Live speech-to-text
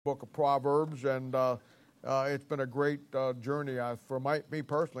Book of Proverbs, and it's been a great journey. Me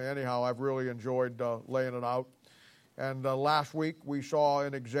personally, anyhow, I've really enjoyed laying it out. And last week we saw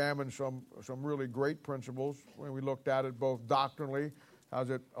and examined some really great principles when we looked at it both doctrinally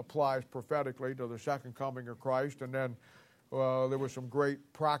as it applies prophetically to the second coming of Christ, and then there were some great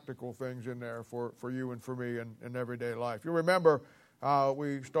practical things in there for you and for me in everyday life. You remember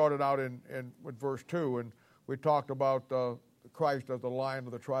we started out with verse 2, and we talked about Christ as the Lion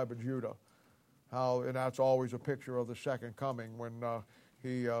of the tribe of Judah, and that's always a picture of the second coming when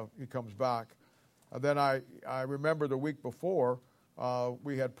he comes back. Then I remember the week before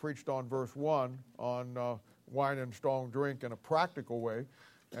we had preached on verse 1 on wine and strong drink in a practical way,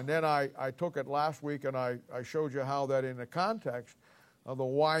 and then I took it last week and I showed you how that in the context of the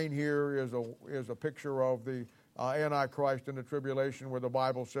wine here is a picture of the Antichrist in the tribulation, where the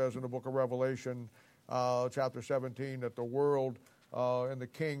Bible says in the book of Revelation chapter 17, that the world and the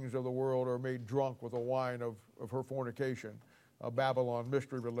kings of the world are made drunk with the wine of her fornication, Babylon,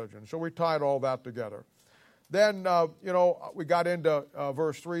 mystery religion. So we tied all that together. Then, we got into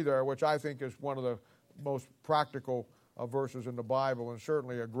verse 3 there, which I think is one of the most practical verses in the Bible, and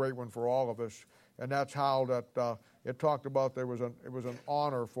certainly a great one for all of us. And that's how that it talked about it was an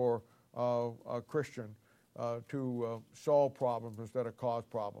honor for a Christian to solve problems instead of cause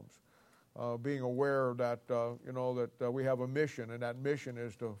problems. Being aware that that we have a mission, and that mission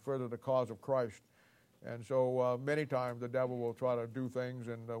is to further the cause of Christ. And so many times the devil will try to do things,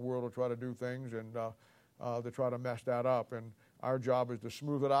 and the world will try to do things, and they try to mess that up. And our job is to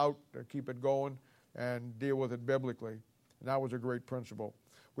smooth it out, to keep it going, and deal with it biblically. And that was a great principle.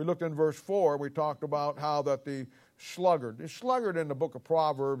 We looked in verse 4. We talked about how that the sluggard in the book of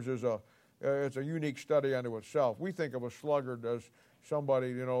Proverbs it's a unique study unto itself. We think of a sluggard as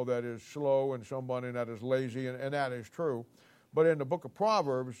somebody, that is slow and somebody that is lazy, and that is true. But in the book of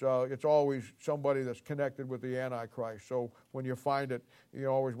Proverbs, it's always somebody that's connected with the Antichrist. So when you find it, you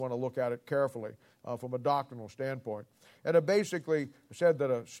always want to look at it carefully from a doctrinal standpoint. And it basically said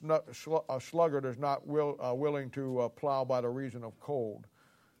that a sluggard is not willing to plow by the reason of cold.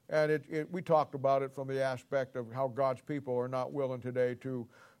 And we talked about it from the aspect of how God's people are not willing today to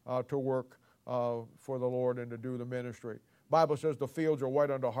work for the Lord and to do the ministry. Bible says the fields are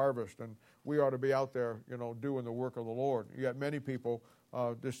white unto harvest, and we ought to be out there, doing the work of the Lord. Yet many people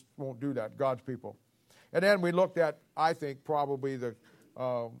just won't do that, God's people. And then we looked at, I think, probably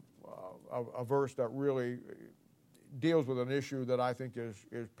a verse that really deals with an issue that I think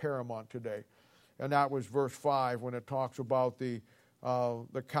is paramount today. And that was verse 5, when it talks about the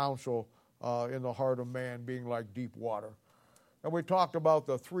counsel in the heart of man being like deep water. And we talked about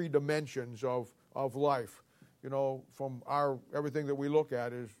the three dimensions of life. From everything that we look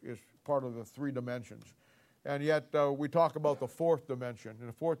at is part of the three dimensions. And yet we talk about the fourth dimension. And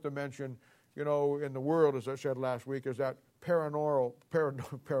the fourth dimension, in the world, as I said last week, is that paranoia,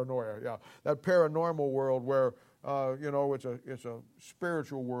 that paranormal world where, it's a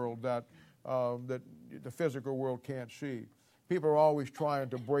spiritual world that the physical world can't see. People are always trying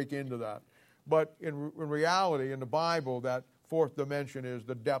to break into that. But in reality, in the Bible, that fourth dimension is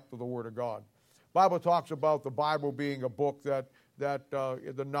the depth of the Word of God. Bible talks about the Bible being a book that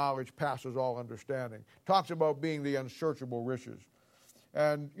the knowledge passes all understanding. Talks about being the unsearchable riches.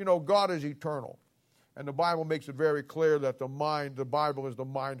 And, God is eternal. And the Bible makes it very clear that the Bible is the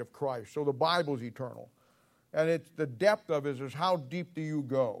mind of Christ. So the Bible is eternal. And it's the depth of it is how deep do you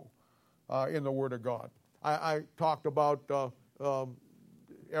go in the Word of God. I talked about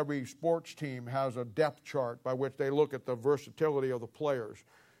every sports team has a depth chart by which they look at the versatility of the players.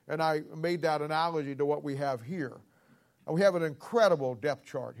 And I made that analogy to what we have here. And we have an incredible depth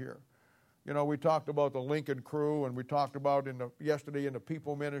chart here. We talked about the Lincoln crew, and we talked about yesterday in the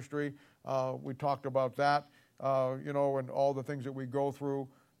people ministry. We talked about that, and all the things that we go through.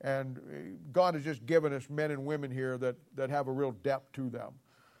 And God has just given us men and women here that have a real depth to them.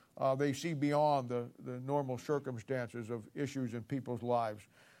 They see beyond the normal circumstances of issues in people's lives.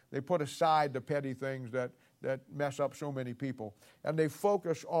 They put aside the petty things that mess up so many people. And they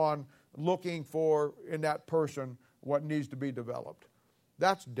focus on looking for, in that person, what needs to be developed.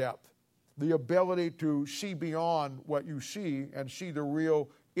 That's depth. The ability to see beyond what you see and see the real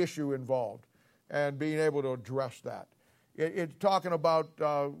issue involved and being able to address that. It's talking about,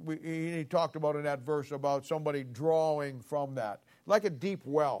 he talked about in that verse about somebody drawing from that, like a deep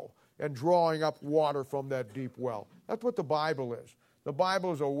well, and drawing up water from that deep well. That's what the Bible is. The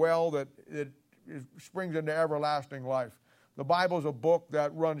Bible is a well that it springs into everlasting life. The Bible is a book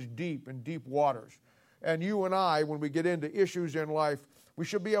that runs deep in deep waters. And you and I, when we get into issues in life, we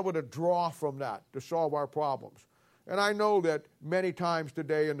should be able to draw from that to solve our problems. And I know that many times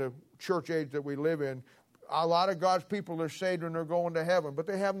today in the church age that we live in, a lot of God's people are saved and they're going to heaven, but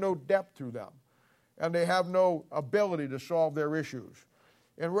they have no depth to them. And they have no ability to solve their issues.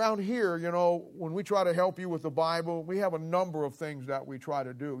 And around here, when we try to help you with the Bible, we have a number of things that we try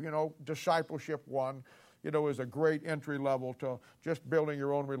to do. Discipleship 1, is a great entry level to just building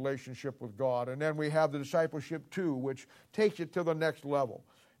your own relationship with God. And then we have the Discipleship 2, which takes it to the next level.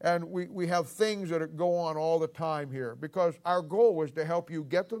 And we have things that go on all the time here because our goal is to help you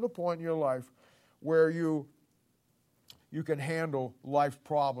get to the point in your life where you can handle life's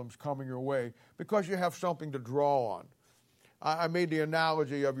problems coming your way because you have something to draw on. I made the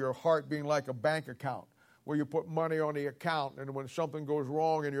analogy of your heart being like a bank account where you put money on the account, and when something goes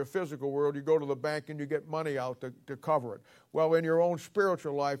wrong in your physical world, you go to the bank and you get money out to cover it. Well, in your own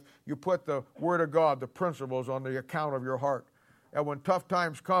spiritual life, you put the Word of God, the principles, on the account of your heart. And when tough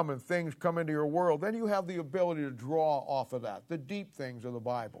times come and things come into your world, then you have the ability to draw off of that, the deep things of the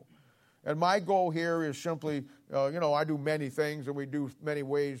Bible. And my goal here is simply, I do many things and we do many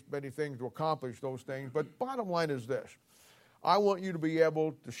things to accomplish those things. But bottom line is this. I want you to be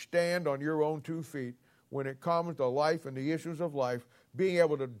able to stand on your own 2 feet when it comes to life and the issues of life, being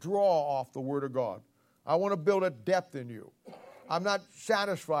able to draw off the Word of God. I want to build a depth in you. I'm not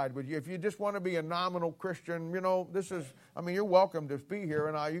satisfied with you. If you just want to be a nominal Christian, you're welcome to be here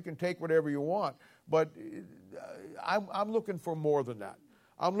and you can take whatever you want. But I'm looking for more than that.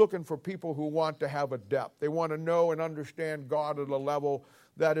 I'm looking for people who want to have a depth. They want to know and understand God at a level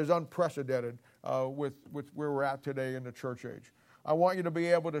that is unprecedented with where we're at today in the church age. I want you to be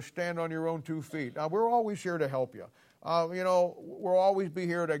able to stand on your own 2 feet. Now, we're always here to help you. We'll always be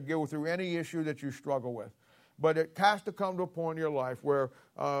here to go through any issue that you struggle with. But it has to come to a point in your life where,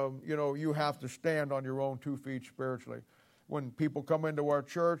 you have to stand on your own 2 feet spiritually. When people come into our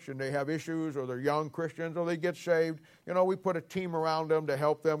church and they have issues or they're young Christians or they get saved, we put a team around them to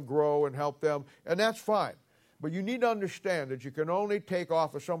help them grow and help them, and that's fine. But you need to understand that you can only take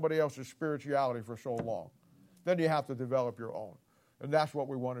off of somebody else's spirituality for so long. Then you have to develop your own. And that's what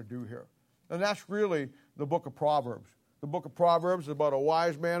we want to do here. And that's really the book of Proverbs. The book of Proverbs is about a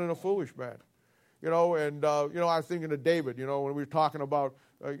wise man and a foolish man. I was thinking of David, when we were talking about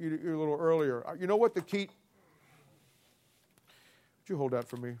you a little earlier. You know what the key... Would you hold that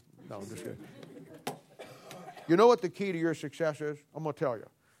for me? No, I'm just kidding. You know what the key to your success is? I'm going to tell you.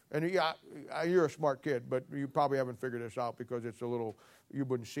 And you're a smart kid, but you probably haven't figured this out because it's you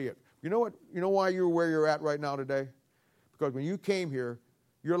wouldn't see it. You know what? You know why you're where you're at right now today? Because when you came here,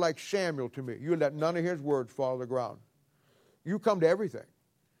 you're like Samuel to me. You let none of his words fall to the ground. You come to everything.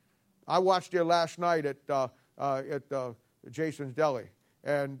 I watched you last night at Jason's Deli,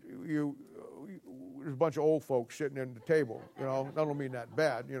 and there's a bunch of old folks sitting at the table. I don't mean that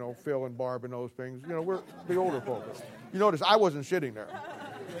bad. Phil and Barb and those things. We're the older folks. You notice I wasn't sitting there.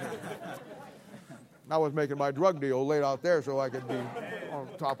 I was making my drug deal laid out there so I could be on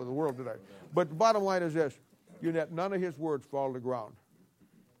top of the world today. But the bottom line is this. You let none of his words fall to the ground.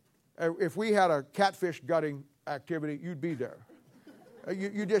 If we had a catfish gutting activity, you'd be there.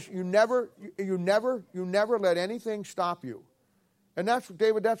 You never let anything stop you. And that's,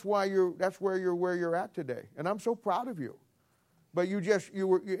 David, that's where you're at today. And I'm so proud of you. But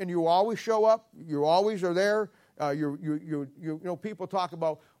you always show up. You always are there. People talk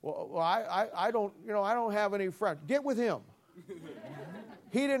about, I don't have any friends. Get with him.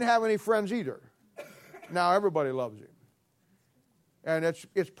 He didn't have any friends either. Now everybody loves him. And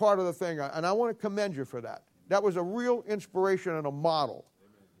it's part of the thing. And I want to commend you for that. That was a real inspiration and a model.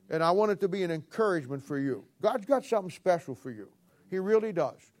 And I want it to be an encouragement for you. God's got something special for you. He really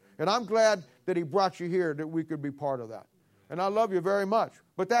does. And I'm glad that he brought you here that we could be part of that. And I love you very much.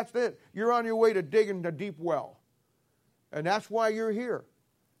 But that's it. You're on your way to digging a deep well. And that's why you're here.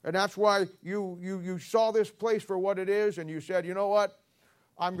 And that's why you saw this place for what it is, and you said, you know what?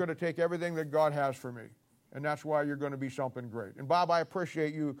 I'm going to take everything that God has for me. And that's why you're going to be something great. And Bob, I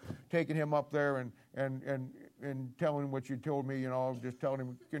appreciate you taking him up there and telling him what you told me, just telling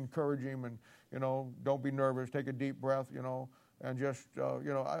him, encourage him, and, don't be nervous, take a deep breath, and just,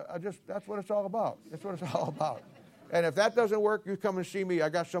 that's what it's all about. That's what it's all about. And if that doesn't work, you come and see me. I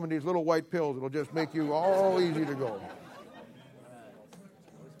got some of these little white pills. It'll just make you all easy to go.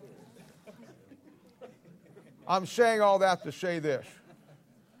 I'm saying all that to say this.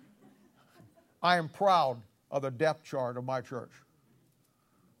 I am proud of the depth chart of my church.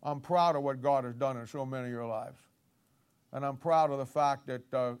 I'm proud of what God has done in so many of your lives. And I'm proud of the fact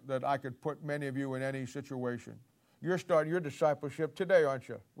that I could put many of you in any situation. You're starting your discipleship today, aren't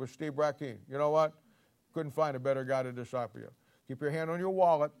you, with Steve Brackeen? You know what? Couldn't find a better guy to disciple you. Keep your hand on your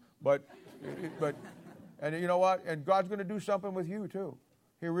wallet, And you know what? And God's going to do something with you too.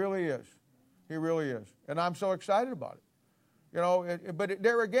 He really is. He really is. And I'm so excited about it. You know,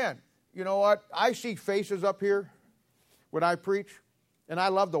 there again, you know what? I see faces up here when I preach, and I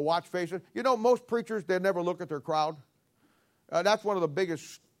love to watch faces. You know, most preachers, they never look at their crowd. That's one of the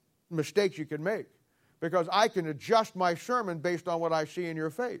biggest mistakes you can make, because I can adjust my sermon based on what I see in your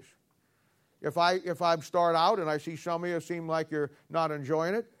face. If I start out and I see some of you seem like you're not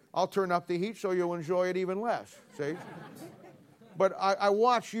enjoying it, I'll turn up the heat so you'll enjoy it even less. See? But I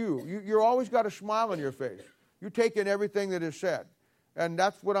watch you. You're always got a smile on your face. You take in everything that is said, and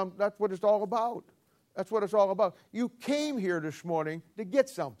that's what it's all about. That's what it's all about. You came here this morning to get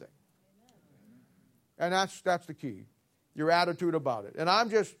something, and that's the key. Your attitude about it. And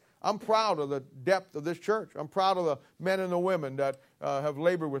I'm proud of the depth of this church. I'm proud of the men and the women that have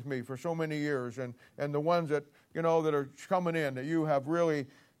labored with me for so many years, and the ones that that are coming in, that you have really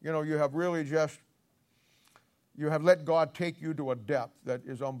you have let God take you to a depth that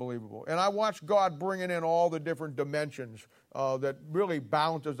is unbelievable. And I watch God bringing in all the different dimensions that really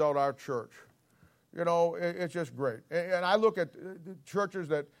balances out our church. You know, it's just great. And I look at churches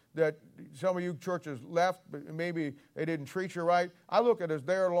that some of you churches left, but maybe they didn't treat you right. I look at it as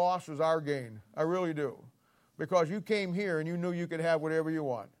their loss is our gain. I really do. Because you came here and you knew you could have whatever you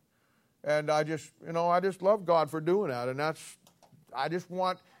want. And I just love God for doing that. And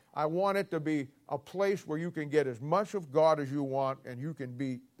I want it to be a place where you can get as much of God as you want, and you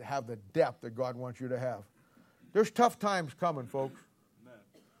can have the depth that God wants you to have. There's tough times coming, folks. Amen.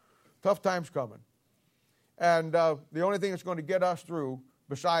 Tough times coming. And the only thing that's going to get us through,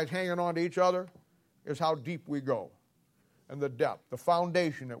 besides hanging on to each other, is how deep we go, and the depth, the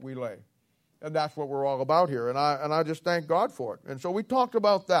foundation that we lay. And that's what we're all about here. And I just thank God for it. And so we talked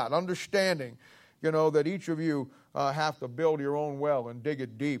about that, understanding, that each of you have to build your own well and dig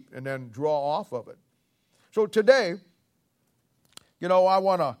it deep and then draw off of it. So today, I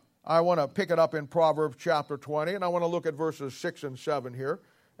want to pick it up in Proverbs chapter 20, and I want to look at verses 6 and 7 here,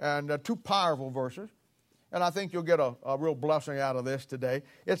 and two powerful verses. And I think you'll get a real blessing out of this today.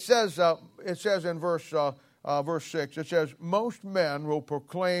 It says in verse 6, it says, "Most men will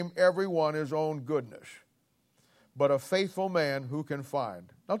proclaim everyone his own goodness, but a faithful man who can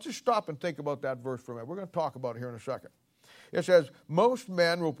find." Now just stop and think about that verse for a minute. We're going to talk about it here in a second. It says, "Most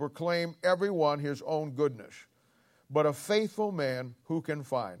men will proclaim everyone his own goodness, but a faithful man who can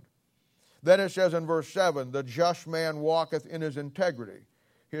find." Then it says in verse 7, "The just man walketh in his integrity.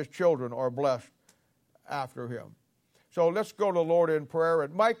 His children are blessed after him." So let's go to the Lord in prayer.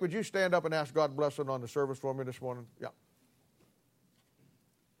 And Mike, would you stand up and ask God blessing on the service for me this morning? Yeah.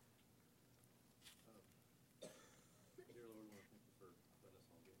 Dear Lord, we want to thank you for letting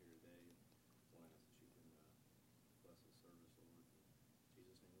us all get here today. And want to ask that you can bless the service, Lord. In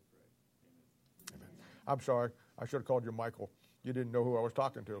Jesus' name we pray. Amen. I'm sorry. I should have called you Michael. You didn't know who I was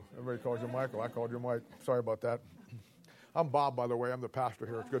talking to. Everybody calls you Michael. I called you Mike. Sorry about that. I'm Bob, by the way. I'm the pastor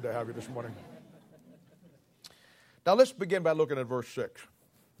here. It's good to have you this morning. Now let's begin by looking at verse 6.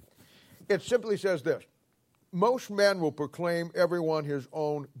 It simply says this: "Most men will proclaim everyone his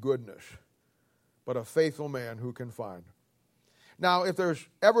own goodness, but a faithful man who can find." Now, if there's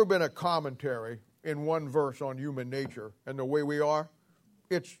ever been a commentary in one verse on human nature and the way we are,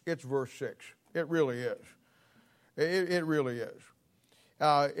 it's verse 6. It really is. It really is.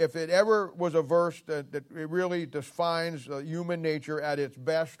 If it ever was a verse that it really defines human nature at its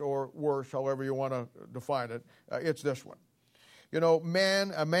best or worst, however you want to define it, it's this one.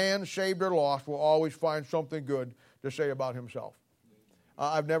 A man saved or lost will always find something good to say about himself.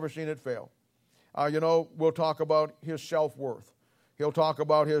 I've never seen it fail. We'll talk about his self-worth. He'll talk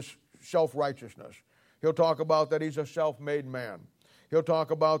about his self-righteousness. He'll talk about that he's a self-made man. He'll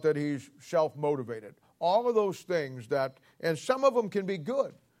talk about that he's self-motivated. All of those things and some of them can be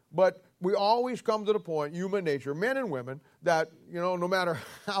good, but we always come to the point, human nature, men and women, that, no matter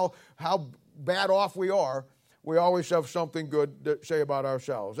how bad off we are, we always have something good to say about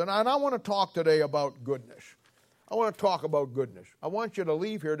ourselves. And I want to talk today about goodness. I want to talk about goodness. I want you to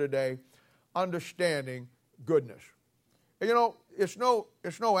leave here today understanding goodness. And it's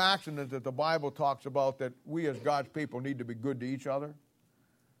no accident that the Bible talks about that we as God's people need to be good to each other.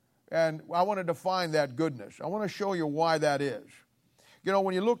 And I want to define that goodness. I want to show you why that is.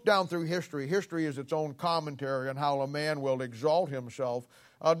 When you look down through history, history is its own commentary on how a man will exalt himself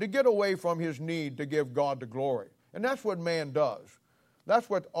to get away from his need to give God the glory. And that's what man does. That's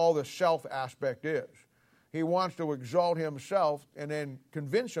what all the self aspect is. He wants to exalt himself and then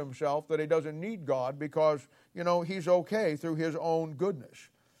convince himself that he doesn't need God because, he's okay through his own goodness.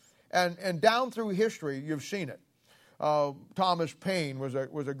 And down through history, you've seen it. Thomas Paine was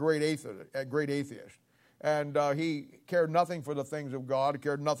a great atheist. And he cared nothing for the things of God, he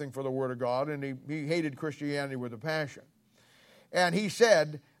cared nothing for the Word of God, and he hated Christianity with a passion. And he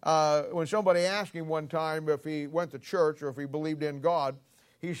said, when somebody asked him one time if he went to church or if he believed in God,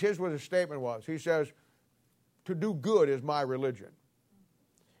 here's what his statement was. He says, to do good is my religion.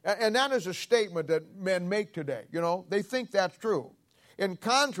 And that is a statement that men make today. You know, they think that's true. In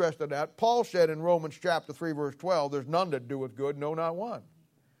contrast to that, Paul said in Romans chapter 3, verse 12, there's none that doeth good, no, not one.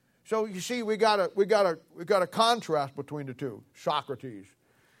 So you see, we got a contrast between the two. Socrates,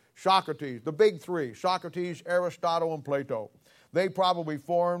 the big three: Socrates, Aristotle, and Plato. They probably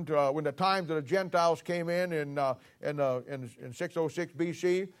formed when the times that the Gentiles came in 606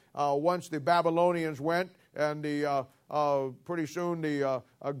 BC. Once the Babylonians went, and pretty soon the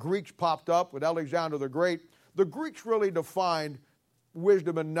Greeks popped up with Alexander the Great. The Greeks really defined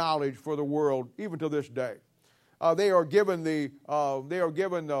wisdom and knowledge for the world, even to this day. They are given the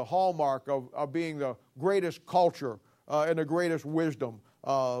hallmark of being the greatest culture and the greatest wisdom,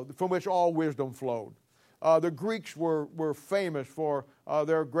 from which all wisdom flowed. The Greeks were famous for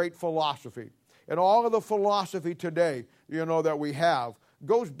their great philosophy. And all of the philosophy today, that we have,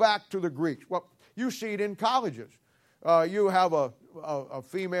 goes back to the Greeks. Well, you see it in colleges. You have a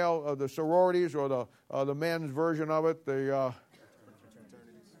female, the sororities, or the men's version of it,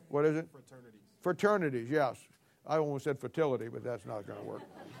 what is it? Fraternities, yes. I almost said fertility, but that's not going to work.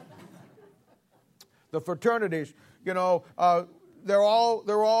 The fraternities, they're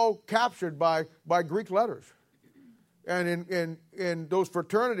all captured by Greek letters. And in those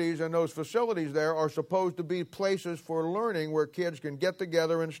fraternities and those facilities there are supposed to be places for learning where kids can get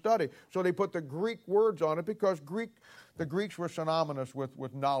together and study. So they put the Greek words on it because the Greeks were synonymous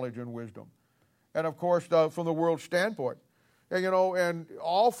with knowledge and wisdom. And of course, from the world standpoint, and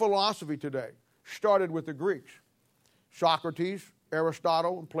all philosophy today started with the Greeks. Socrates,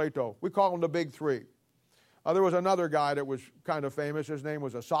 Aristotle, and Plato. We call them the big three. There was another guy that was kind of famous. His name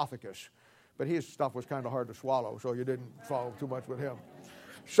was Esophagus. But his stuff was kind of hard to swallow, so you didn't follow too much with him.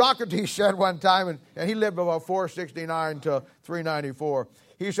 Socrates said one time, and he lived about 469 to 394,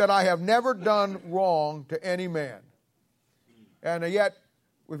 he said, I have never done wrong to any man. And yet,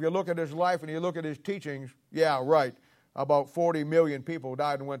 if you look at his life and you look at his teachings, yeah, right. About 40 million people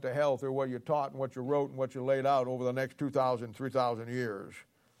died and went to hell through what you taught and what you wrote and what you laid out over the next 2,000, 3,000 years.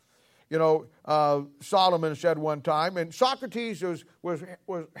 Solomon said one time, and Socrates was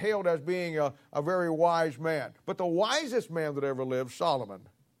hailed as being a very wise man. But the wisest man that ever lived, Solomon,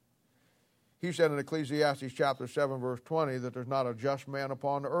 he said in Ecclesiastes chapter 7, verse 20, that there's not a just man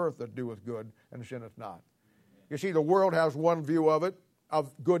upon the earth that doeth good and sinneth not. You see, the world has one view of it, of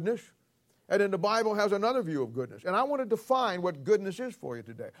goodness. And then the Bible has another view of goodness. And I want to define what goodness is for you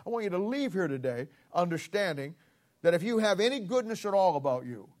today. I want you to leave here today understanding that if you have any goodness at all about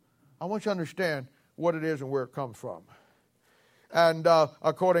you, I want you to understand what it is and where it comes from. And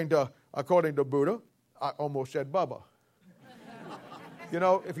according to Buddha, I almost said Bubba.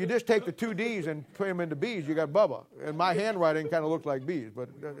 If you just take the two D's and put them into B's, you got Bubba. And my handwriting kind of looked like B's, but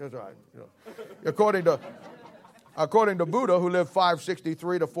that's all right. According to Buddha, who lived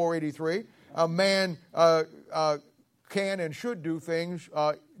 563 to 483, a man can and should do things,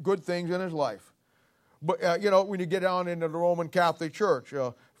 good things in his life. But, when you get down into the Roman Catholic Church,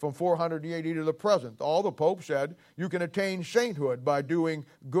 from 480 to the present, all the Pope said you can attain sainthood by doing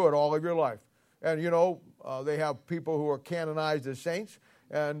good all of your life. And, they have people who are canonized as saints,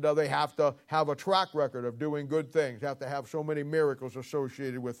 and they have to have a track record of doing good things, have to have so many miracles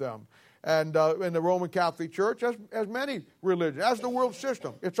associated with them. And in the Roman Catholic Church, as many religions, as the world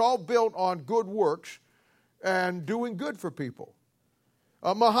system, it's all built on good works and doing good for people.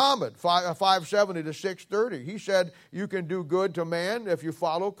 Muhammad, 570 to 630, he said you can do good to man if you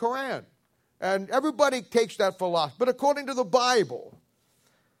follow Quran. And everybody takes that philosophy. But according to the Bible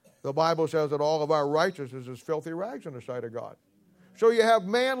says that all of our righteousness is filthy rags in the sight of God. So you have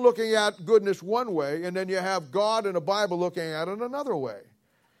man looking at goodness one way, and then you have God and the Bible looking at it another way.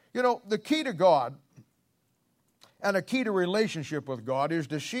 The key to God and a key to relationship with God is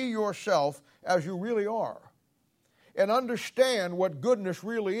to see yourself as you really are and understand what goodness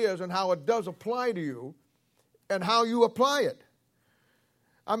really is and how it does apply to you and how you apply it.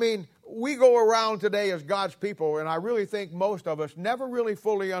 I mean, we go around today as God's people, and I really think most of us never really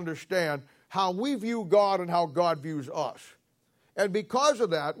fully understand how we view God and how God views us. And because of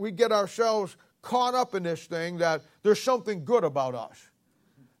that, we get ourselves caught up in this thing that there's something good about us,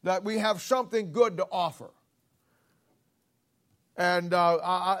 that we have something good to offer. And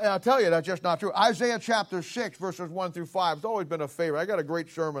I'll tell you, that's just not true. Isaiah chapter 6, verses 1 through 5. It's always been a favorite. I got a great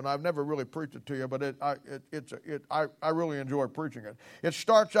sermon. I've never really preached it to you, but I really enjoy preaching it. It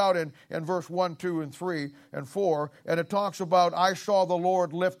starts out in verse 1, 2, and 3, and 4, and it talks about, I saw the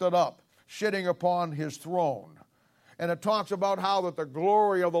Lord lifted up, sitting upon his throne. And it talks about how that the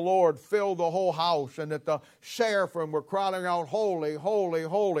glory of the Lord filled the whole house, and that the seraphim were crying out, holy, holy,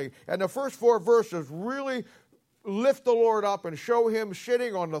 holy. And the first 4 verses really lift the Lord up and show him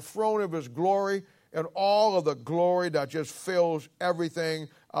sitting on the throne of his glory and all of the glory that just fills everything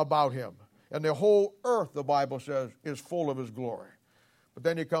about him. And the whole earth, the Bible says, is full of his glory. But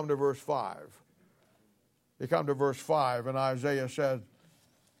then you come to verse 5. You come to verse 5, and Isaiah said,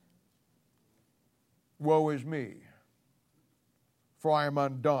 woe is me, for I am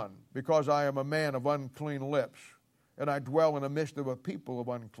undone, because I am a man of unclean lips, and I dwell in the midst of a people of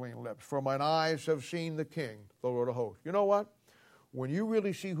unclean lips. For mine eyes have seen the King, the Lord of hosts. You know what? When you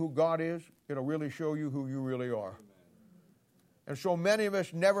really see who God is, it'll really show you who you really are. And so many of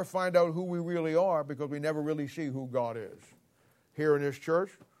us never find out who we really are because we never really see who God is. Here in this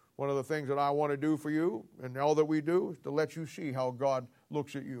church, one of the things that I want to do for you, and all that we do, is to let you see how God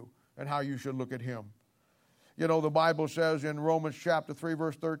looks at you and how you should look at him. You know, the Bible says in Romans chapter 3,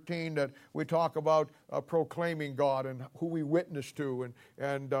 verse 13, that we talk about proclaiming God and who we witness to,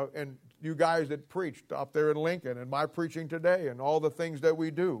 and you guys that preached up there in Lincoln, and my preaching today, and all the things that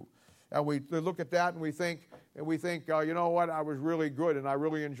we do. And we look at that and we think, you know what, I was really good and I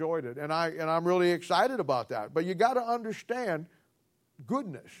really enjoyed it. And I'm really excited about that. But you got to understand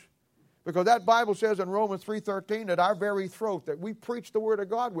goodness. Because that Bible says in Romans 3:13 that our very throat that we preach the Word of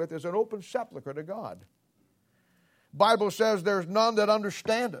God with is an open sepulchre to God. Bible says there's none that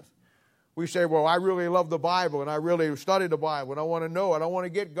understandeth. We say, well, I really love the Bible and I really study the Bible and I want to know it. I want to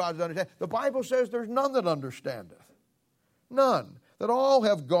get God's understanding. The Bible says there's none that understandeth. None. That all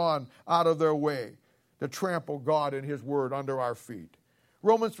have gone out of their way to trample God and his word under our feet.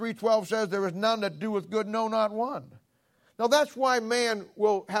 Romans 3:12 says there is none that doeth good, no, not one. Now that's why man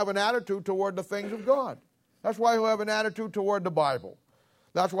will have an attitude toward the things of God. That's why he'll have an attitude toward the Bible.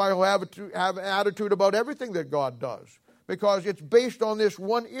 That's why he'll have an attitude about everything that God does. Because it's based on this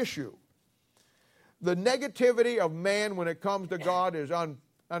one issue. The negativity of man when it comes to God is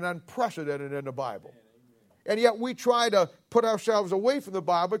unprecedented in the Bible. And yet we try to put ourselves away from the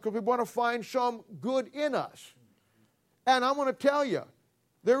Bible because we want to find some good in us. And I'm going to tell you,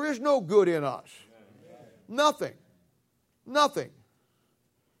 there is no good in us. Nothing. Nothing.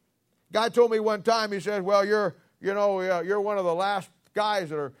 Guy told me one time, he said, well, you're one of the last guys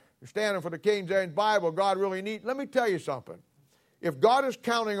that are standing for the King James Bible. God really needs. Let me tell you something. If God is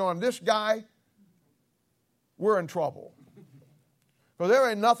counting on this guy, we're in trouble. Because there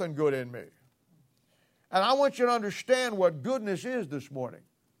ain't nothing good in me. And I want you to understand what goodness is this morning.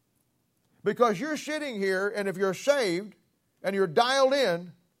 Because you're sitting here, and if you're saved, and you're dialed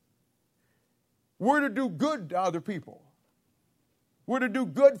in, we're to do good to other people. We're to do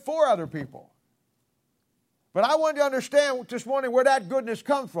good for other people. But I want you to understand this morning where that goodness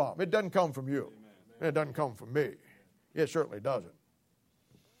comes from. It doesn't come from you. It doesn't come from me. It certainly doesn't.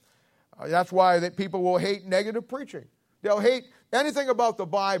 That's why that people will hate negative preaching. They'll hate anything about the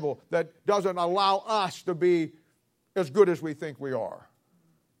Bible that doesn't allow us to be as good as we think we are.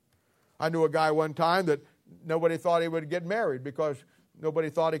 I knew a guy one time that nobody thought he would get married because nobody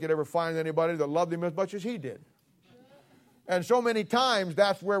thought he could ever find anybody that loved him as much as he did. And so many times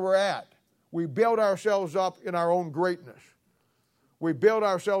that's where we're at. We build ourselves up in our own greatness. We build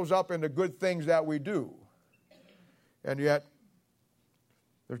ourselves up in the good things that we do. And yet,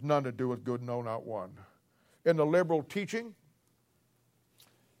 there's none to do with good, no, not one. In the liberal teaching,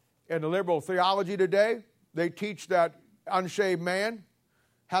 in the liberal theology today, they teach that unsaved man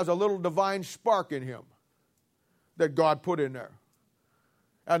has a little divine spark in him that God put in there.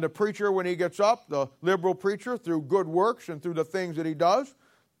 And the preacher, when he gets up, the liberal preacher, through good works and through the things that he does,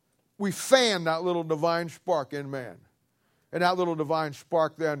 we fan that little divine spark in man. And that little divine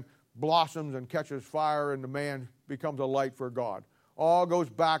spark then blossoms and catches fire, and the man becomes a light for God. All goes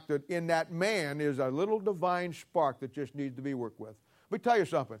back that in that man is a little divine spark that just needs to be worked with. Let me tell you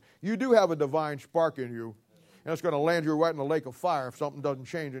something. You do have a divine spark in you, and it's going to land you right in the lake of fire if something doesn't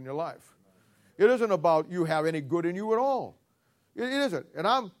change in your life. It isn't about you have any good in you at all. It isn't. And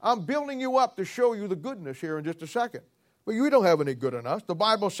I'm building you up to show you the goodness here in just a second. But you don't have any good in us. The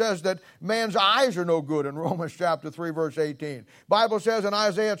Bible says that man's eyes are no good in Romans chapter 3, verse 18. Bible says in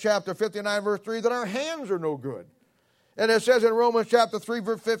Isaiah chapter 59, verse 3, that our hands are no good. And it says in Romans chapter 3,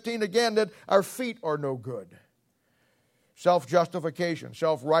 verse 15 again, that our feet are no good. Self-justification,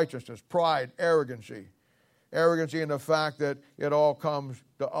 self-righteousness, pride, arrogancy. Arrogancy in the fact that it all comes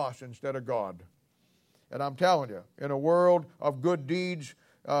to us instead of God. And I'm telling you, in a world of good deeds,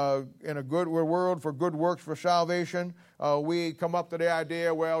 in a good world for good works for salvation, we come up to the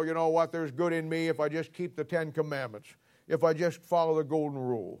idea, well, you know what, there's good in me if I just keep the 10 Commandments, if I just follow the golden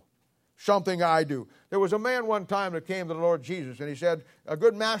rule. Something I do. There was a man one time that came to the Lord Jesus, and he said, "A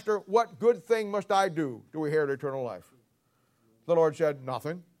good master, what good thing must I do to inherit eternal life?" The Lord said,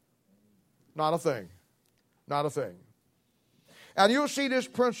 "Nothing. Not a thing. Not a thing." And you'll see this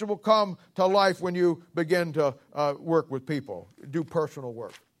principle come to life when you begin to work with people, do personal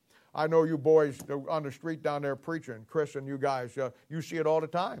work. I know you boys on the street down there preaching, Chris and you guys, you see it all the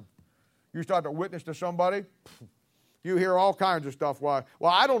time. You start to witness to somebody, you hear all kinds of stuff. Why?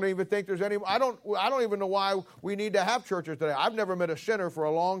 Well, I don't even think there's any. I don't even know why we need to have churches today. I've never met a sinner for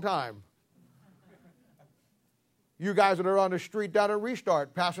a long time. You guys that are on the street down at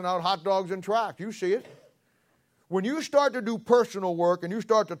Restart, passing out hot dogs and tracts, you see it. When you start to do personal work and you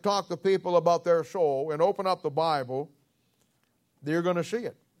start to talk to people about their soul and open up the Bible, you're going to see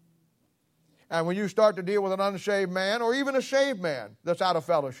it. And when you start to deal with an unsaved man or even a saved man that's out of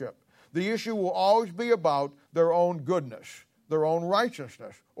fellowship, the issue will always be about their own goodness, their own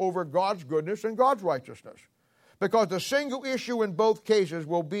righteousness, over God's goodness and God's righteousness. Because the single issue in both cases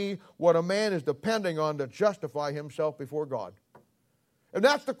will be what a man is depending on to justify himself before God. And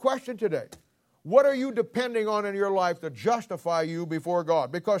that's the question today. What are you depending on in your life to justify you before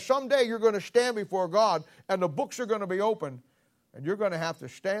God? Because someday you're going to stand before God and the books are going to be open and you're going to have to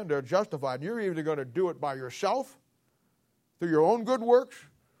stand there justified. You're either going to do it by yourself, through your own good works,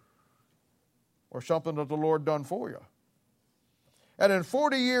 or something that the Lord done for you. And in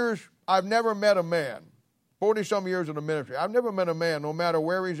 40 years, I've never met a man, 40-some years in the ministry, I've never met a man, no matter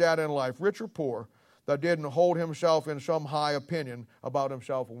where he's at in life, rich or poor, that didn't hold himself in some high opinion about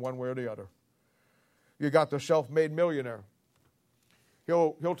himself in one way or the other. You got the self-made millionaire.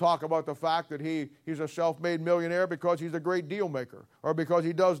 He'll talk about the fact that he's a self-made millionaire because he's a great deal maker, or because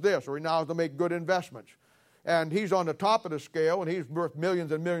he does this, or he knows how to make good investments. And he's on the top of the scale, and he's worth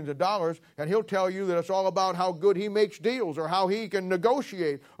millions and millions of dollars, and he'll tell you that it's all about how good he makes deals, or how he can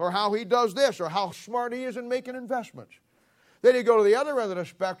negotiate, or how he does this, or how smart he is in making investments. Then you go to the other end of the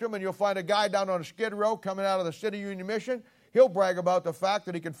spectrum, and you'll find a guy down on Skid Row coming out of the City Union Mission. He'll brag about the fact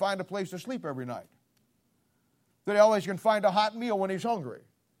that he can find a place to sleep every night, that he always can find a hot meal when he's hungry.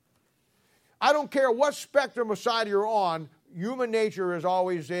 I don't care what spectrum of side you're on, human nature is,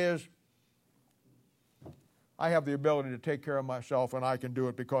 I have the ability to take care of myself, and I can do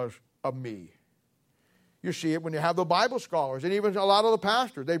it because of me. You see it when you have the Bible scholars, and even a lot of the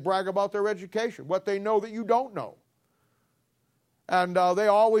pastors. They brag about their education, what they know that you don't know. And they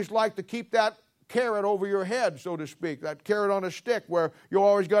always like to keep that carrot over your head, so to speak, that carrot on a stick where you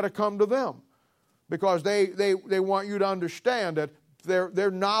always got to come to them. Because they want you to understand that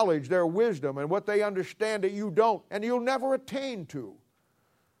their knowledge, their wisdom, and what they understand that you don't, and you'll never attain to.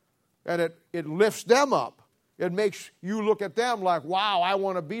 And it lifts them up. It makes you look at them like, wow, I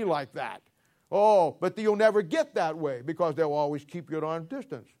want to be like that. Oh, but you'll never get that way because they'll always keep you at arm's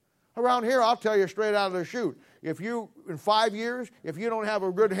distance. Around here, I'll tell you straight out of the chute, in 5 years, if you don't have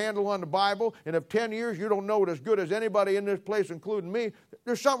a good handle on the Bible, and if 10 years you don't know it as good as anybody in this place, including me,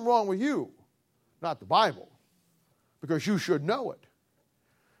 there's something wrong with you, not the Bible, because you should know it.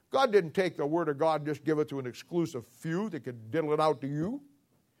 God didn't take the Word of God and just give it to an exclusive few that could diddle it out to you.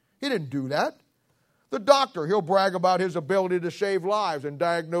 He didn't do that. The doctor, he'll brag about his ability to save lives and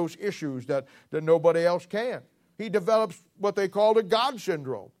diagnose issues that nobody else can. He develops what they call the God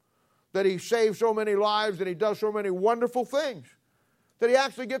syndrome, that he saves so many lives and he does so many wonderful things, that he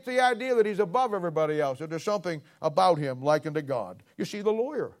actually gets the idea that he's above everybody else, that there's something about him likened to God. You see the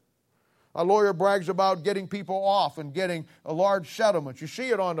lawyer. A lawyer brags about getting people off and getting a large settlements. You see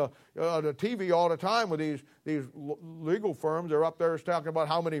it on the TV all the time with these legal firms. They're up there talking about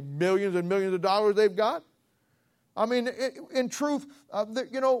how many millions and millions of dollars they've got. I mean, in truth,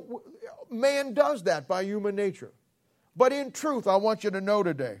 man does that by human nature. But in truth, I want you to know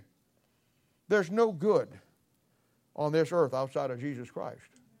today, there's no good on this earth outside of Jesus Christ.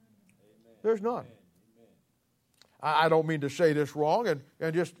 Amen. There's none. Amen. I don't mean to say this wrong, and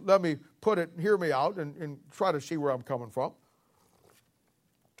just let me put it, hear me out, and try to see where I'm coming from.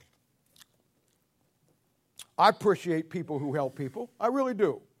 I appreciate people who help people. I really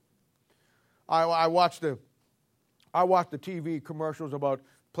do. I watch the TV commercials about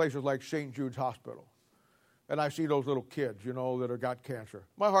places like St. Jude's Hospital, and I see those little kids, that have got cancer.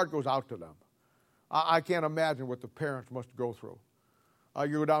 My heart goes out to them. I can't imagine what the parents must go through.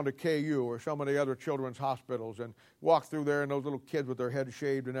 you go down to KU or some of the other children's hospitals and walk through there, and those little kids with their heads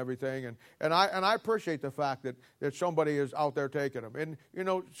shaved and everything. And I appreciate the fact that somebody is out there taking them. And, you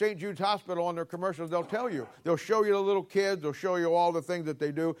know, St. Jude's Hospital on their commercials, they'll tell you. They'll show you the little kids. They'll show you all the things that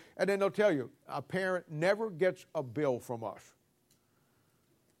they do. And then they'll tell you, a parent never gets a bill from us.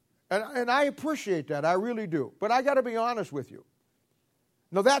 And I appreciate that. I really do. But I got to be honest with you.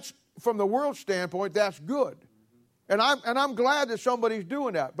 Now, that's, from the world standpoint, that's good. And I'm glad that somebody's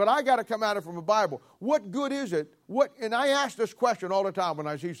doing that. But I got to come at it from the Bible. What good is it? And I ask this question all the time when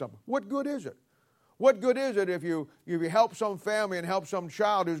I see something. What good is it? What good is it if you help some family and help some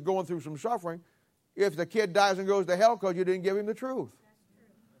child who's going through some suffering, if the kid dies and goes to hell because you didn't give him the truth?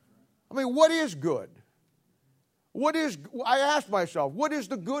 I mean, what is good? I ask myself, what is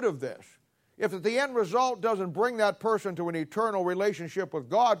the good of this? If the end result doesn't bring that person to an eternal relationship with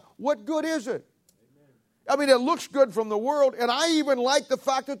God, what good is it? I mean, it looks good from the world, and I even like the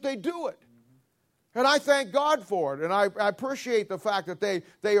fact that they do it. And I thank God for it, and I appreciate the fact that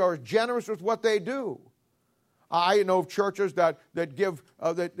they are generous with what they do. I know of churches that give,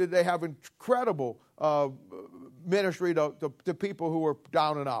 that they have incredible ministry to people who are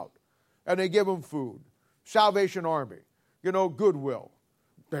down and out. And they give them food. Salvation Army, you know, Goodwill.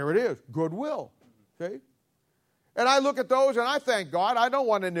 There it is, Goodwill. See? And I look at those and I thank God. I don't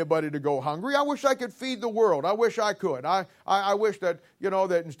want anybody to go hungry. I wish I could feed the world. I wish I could. I wish that, you know,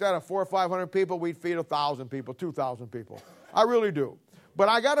 that instead of 400 or 500 people, we'd feed 1,000 people, 2,000 people. I really do. But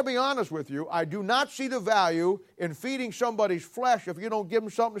I got to be honest with you. I do not see the value in feeding somebody's flesh if you don't give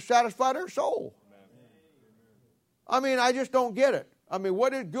them something to satisfy their soul. I mean, I just don't get it. I mean,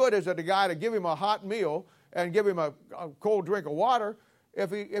 what is good is it a guy to give him a hot meal and give him a cold drink of water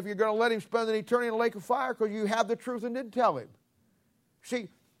if you're going to let him spend an eternity in a lake of fire because you have the truth and didn't tell him? See,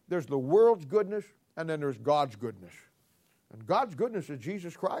 there's the world's goodness and then there's God's goodness. And God's goodness is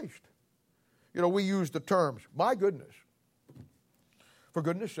Jesus Christ. You know, we use the terms, my goodness, for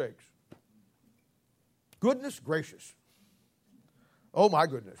goodness sakes. Goodness gracious. Oh, my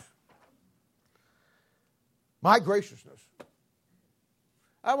goodness. My graciousness.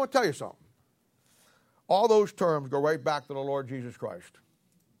 I want to tell you something. All those terms go right back to the Lord Jesus Christ.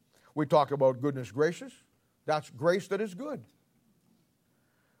 We talk about goodness gracious. That's grace that is good.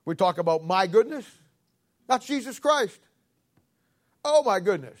 We talk about my goodness. That's Jesus Christ. Oh, my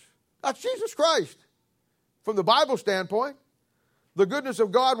goodness. That's Jesus Christ. From the Bible standpoint, the goodness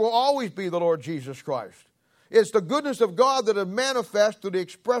of God will always be the Lord Jesus Christ. It's the goodness of God that is manifest through the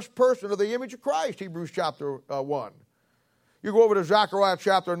express person of the image of Christ, Hebrews chapter 1. You go over to Zechariah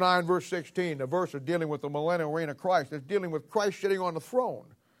chapter 9, verse 16. The verse is dealing with the millennial reign of Christ. It's dealing with Christ sitting on the throne.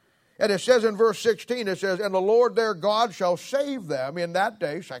 And it says in verse 16, it says, and the Lord their God shall save them in that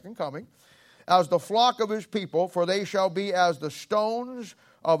day, second coming, as the flock of his people, for they shall be as the stones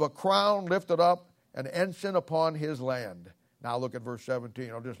of a crown lifted up, an ensign upon his land. Now look at verse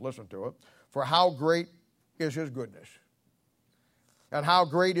 17. I'll just listen to it. For how great is his goodness, and how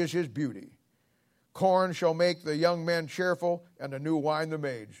great is his beauty. Corn shall make the young men cheerful, and the new wine the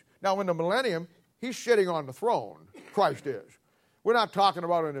maids. Now, in the millennium, he's sitting on the throne. Christ is. We're not talking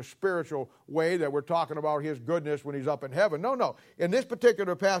about in a spiritual way that we're talking about his goodness when he's up in heaven. No, no. In this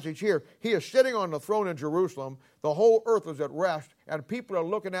particular passage here, he is sitting on the throne in Jerusalem. The whole earth is at rest, and people are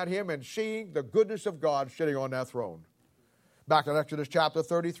looking at him and seeing the goodness of God sitting on that throne. Back in Exodus chapter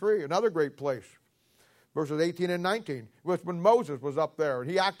 33, another great place. Verses 18 and 19, was when Moses was up there, and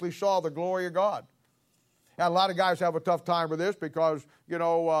he actually saw the glory of God. And a lot of guys have a tough time with this because, you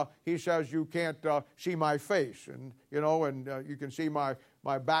know, he says you can't see my face. And, you know, and you can see my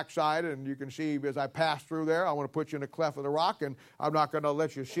backside, and you can see as I pass through there, I want to put you in a cleft of the rock, and I'm not going to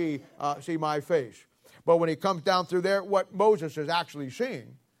let you see my face. But when he comes down through there, what Moses is actually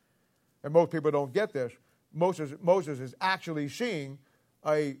seeing, and most people don't get this, Moses is actually seeing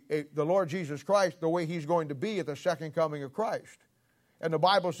the Lord Jesus Christ the way he's going to be at the second coming of Christ. And the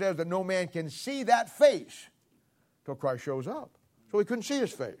Bible says that no man can see that face till Christ shows up. So he couldn't see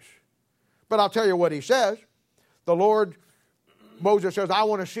his face. But I'll tell you what he says. Moses says, I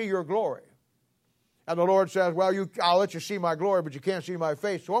want to see your glory. And the Lord says, well, I'll let you see my glory, but you can't see my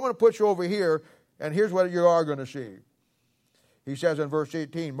face. So I'm going to put you over here, and here's what you are going to see. He says in verse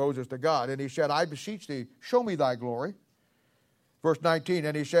 18, Moses to God, and he said, I beseech thee, show me thy glory. Verse 19,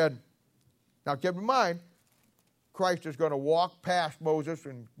 and he said, now keep in mind, Christ is going to walk past Moses,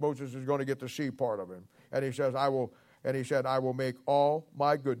 and Moses is going to get to see part of him. And he says, I will make all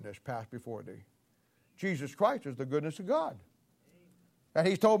my goodness pass before thee. Jesus Christ is the goodness of God. And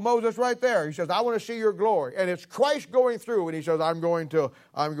he's told Moses right there, he says, I want to see your glory. And it's Christ going through, and he says, I'm going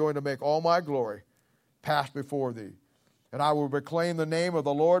to make all my glory pass before thee. And I will proclaim the name of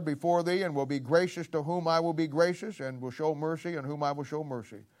the Lord before thee, and will be gracious to whom I will be gracious, and will show mercy on whom I will show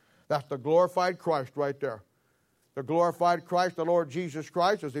mercy. That's the glorified Christ right there. The glorified Christ, the Lord Jesus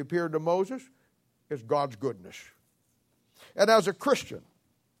Christ, as he appeared to Moses, is God's goodness. And as a Christian,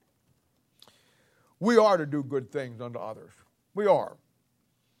 we are to do good things unto others. We are.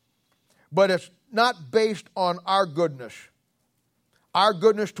 But it's not based on our goodness. Our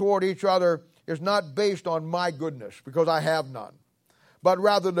goodness toward each other is not based on my goodness, because I have none, but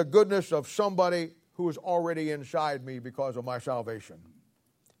rather the goodness of somebody who is already inside me because of my salvation.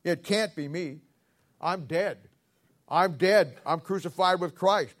 It can't be me. I'm dead. I'm dead. I'm crucified with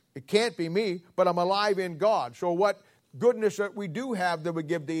Christ. It can't be me, but I'm alive in God. So what goodness that we do have that we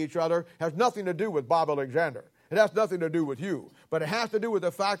give to each other has nothing to do with Bob Alexander. It has nothing to do with you, but it has to do with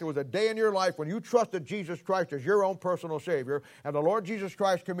the fact there was a day in your life when you trusted Jesus Christ as your own personal Savior, and the Lord Jesus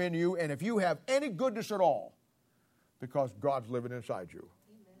Christ came into you, and if you have any goodness at all, because God's living inside you.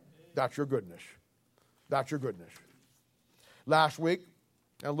 Amen. That's your goodness. That's your goodness. Last week,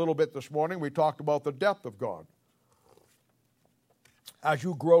 and a little bit this morning, we talked about the depth of God. As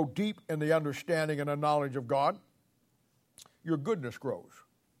you grow deep in the understanding and the knowledge of God, your goodness grows.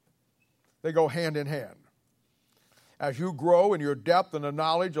 They go hand in hand. As you grow in your depth and the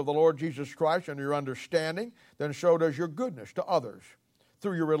knowledge of the Lord Jesus Christ and your understanding, then so does your goodness to others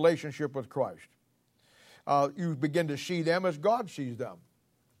through your relationship with Christ. You begin to see them as God sees them.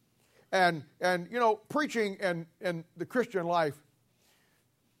 And you know, preaching and the Christian life,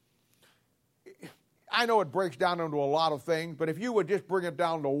 I know it breaks down into a lot of things, but if you would just bring it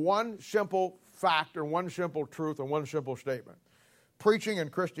down to one simple fact or one simple truth and one simple statement. Preaching in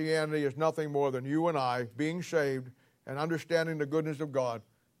Christianity is nothing more than you and I being saved and understanding the goodness of God,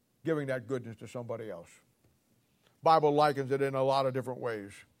 giving that goodness to somebody else. Bible likens it in a lot of different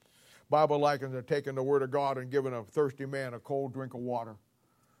ways. Bible likens it taking the Word of God and giving a thirsty man a cold drink of water.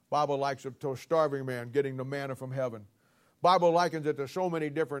 Bible likens it to a starving man getting the manna from heaven. Bible likens it to so many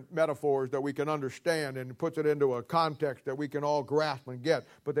different metaphors that we can understand and puts it into a context that we can all grasp and get.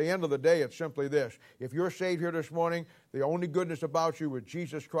 But at the end of the day, it's simply this. If you're saved here this morning, the only goodness about you is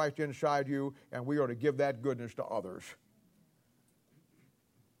Jesus Christ inside you, and we are to give that goodness to others.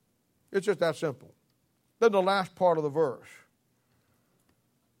 It's just that simple. Then the last part of the verse.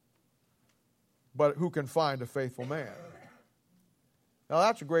 But who can find a faithful man? Now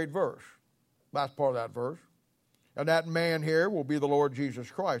that's a great verse. Last part of that verse. And that man here will be the Lord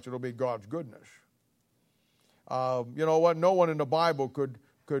Jesus Christ. It'll be God's goodness. You know what? No one in the Bible could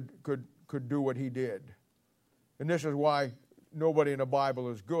do what he did. And this is why nobody in the Bible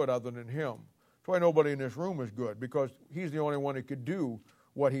is good other than him. That's why nobody in this room is good, because he's the only one who could do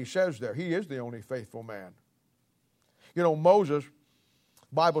what he says there. He is the only faithful man. You know, Moses,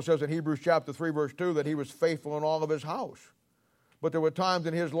 the Bible says in Hebrews chapter 3, verse 2, that he was faithful in all of his house. But there were times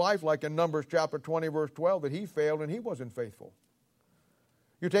in his life, like in Numbers chapter 20, verse 12, that he failed and he wasn't faithful.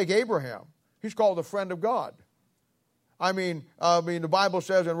 You take Abraham. He's called the friend of God. I mean, the Bible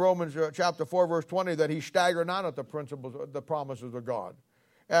says in Romans chapter 4, verse 20, that he staggered not at the principles, the promises of God.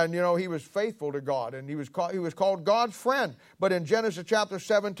 And, you know, he was faithful to God, and he was called God's friend. But in Genesis chapter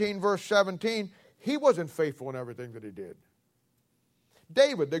 17, verse 17, he wasn't faithful in everything that he did.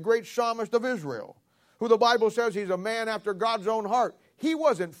 David, the great psalmist of Israel, who the Bible says he's a man after God's own heart, he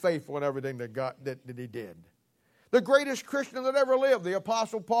wasn't faithful in everything that he did. The greatest Christian that ever lived, the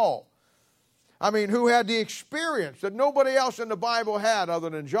Apostle Paul, who had the experience that nobody else in the Bible had other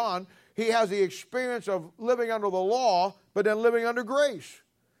than John. He has the experience of living under the law, but then living under grace.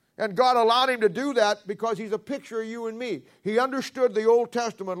 And God allowed him to do that because he's a picture of you and me. He understood the Old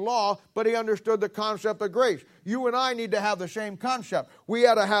Testament law, but he understood the concept of grace. You and I need to have the same concept. We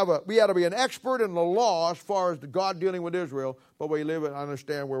had to be an expert in the law as far as God dealing with Israel, but we live and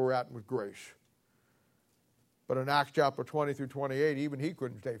understand where we're at with grace. But in Acts chapter 20 through 28, even he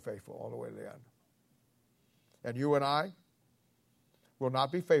couldn't stay faithful all the way to the end. And you and I will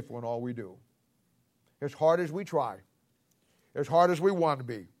not be faithful in all we do. As hard as we try, as hard as we want to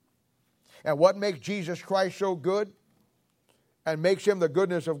be. And what makes Jesus Christ so good and makes him the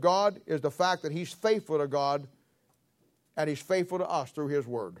goodness of God is the fact that he's faithful to God and he's faithful to us through his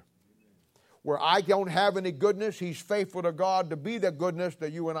word. Where I don't have any goodness, he's faithful to God to be the goodness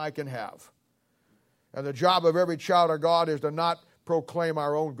that you and I can have. And the job of every child of God is to not proclaim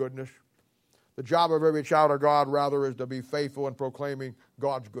our own goodness. The job of every child of God, rather, is to be faithful in proclaiming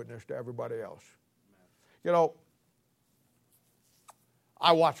God's goodness to everybody else. You know,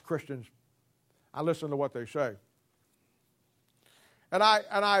 I watch Christians. I listen to what they say. And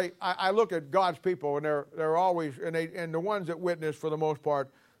I look at God's people, and they're always, and the ones that witness for the most part,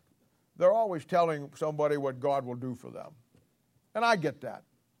 they're always telling somebody what God will do for them. And I get that.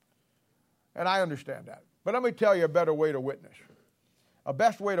 And I understand that. But let me tell you a better way to witness. A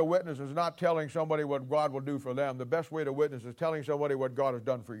best way to witness is not telling somebody what God will do for them. The best way to witness is telling somebody what God has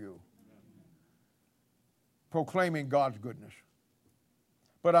done for you. Proclaiming God's goodness.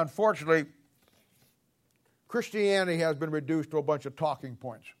 But unfortunately, Christianity has been reduced to a bunch of talking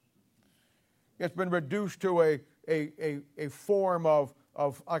points. It's been reduced to a form of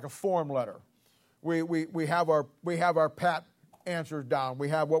like a form letter. We have our pat answers down. We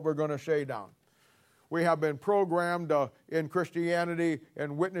have what we're going to say down. We have been programmed in Christianity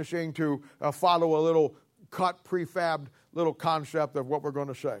and witnessing to follow a little cut, prefabbed little concept of what we're going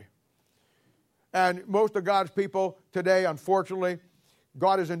to say. And most of God's people today, unfortunately,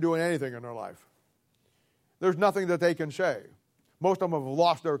 God isn't doing anything in their life. There's nothing that they can say. Most of them have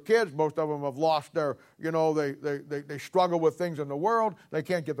lost their kids. Most of them have lost their, they struggle with things in the world. They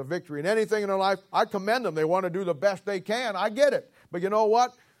can't get the victory in anything in their life. I commend them. They want to do the best they can. I get it. But you know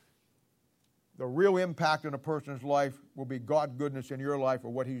what? The real impact in a person's life will be God's goodness in your life or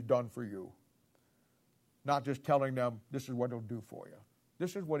what He's done for you. Not just telling them, this is what He'll do for you.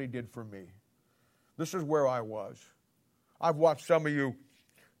 This is what He did for me. This is where I was. I've watched some of you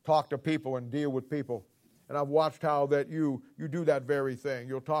talk to people and deal with people. And I've watched how that you do that very thing.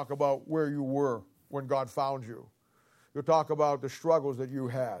 You'll talk about where you were when God found you. You'll talk about the struggles that you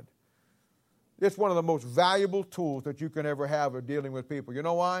had. It's one of the most valuable tools that you can ever have in dealing with people. You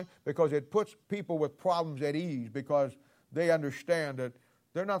know why? Because it puts people with problems at ease because they understand that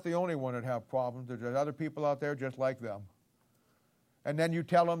they're not the only one that have problems. There's other people out there just like them. And then you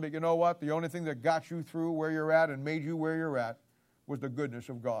tell them that, you know what? The only thing that got you through where you're at and made you where you're at was the goodness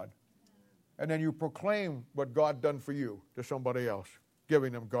of God. And then you proclaim what God done for you to somebody else,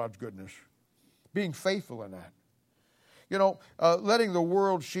 giving them God's goodness. Being faithful in that. Letting the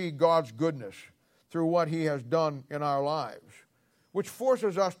world see God's goodness through what He has done in our lives, which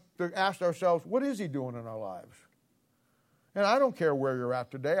forces us to ask ourselves, what is He doing in our lives? And I don't care where you're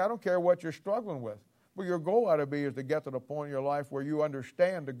at today. I don't care what you're struggling with. But your goal ought to be is to get to the point in your life where you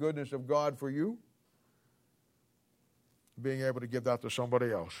understand the goodness of God for you, being able to give that to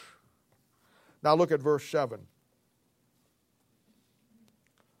somebody else. Now look at verse 7.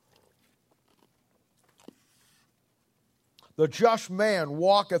 The just man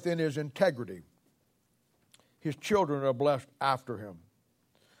walketh in his integrity. His children are blessed after him.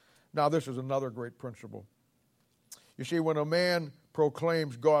 Now this is another great principle. You see, when a man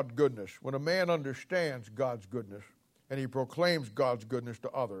proclaims God's goodness, when a man understands God's goodness, and he proclaims God's goodness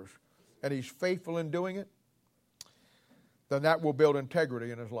to others, and he's faithful in doing it, then that will build integrity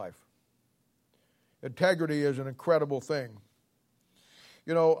in his life. Integrity is an incredible thing.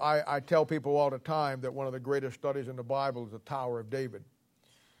 I tell people all the time that one of the greatest studies in the Bible is the Tower of David.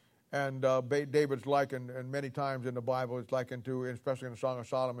 And David's likened, and many times in the Bible it's likened to, especially in the Song of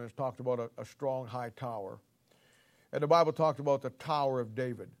Solomon, it's talked about a strong high tower. And the Bible talks about the Tower of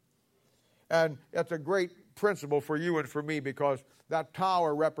David. And it's a great principle for you and for me because that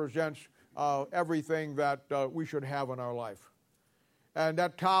tower represents everything that we should have in our life. And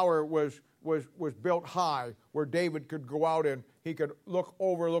that tower was built high where David could go out and he could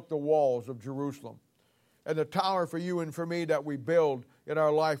overlook the walls of Jerusalem. And the tower for you and for me that we build in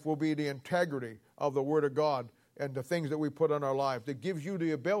our life will be the integrity of the Word of God and the things that we put in our life that gives you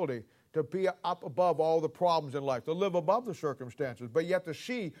the ability to be up above all the problems in life, to live above the circumstances, but yet to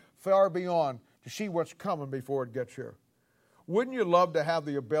see far beyond, to see what's coming before it gets here. Wouldn't you love to have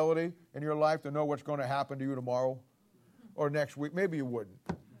the ability in your life to know what's going to happen to you tomorrow or next week? Maybe you wouldn't.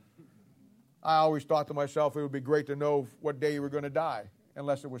 I always thought to myself it would be great to know what day you were going to die,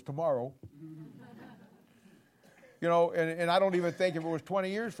 unless it was tomorrow. And I don't even think if it was 20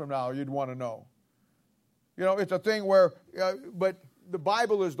 years from now you'd want to know. It's a thing where, but the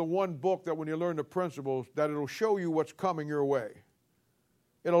Bible is the one book that when you learn the principles, that it'll show you what's coming your way.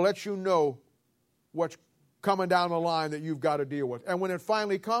 It'll let you know what's coming down the line that you've got to deal with. And when it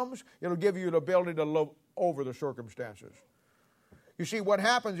finally comes, it'll give you the ability to live over the circumstances. You see, what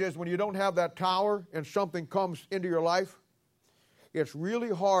happens is when you don't have that tower and something comes into your life, it's really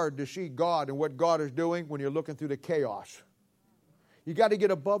hard to see God and what God is doing when you're looking through the chaos. You got to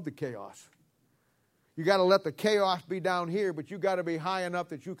get above the chaos. You got to let the chaos be down here, but you got to be high enough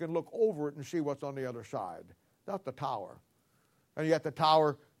that you can look over it and see what's on the other side. That's the tower. And yet the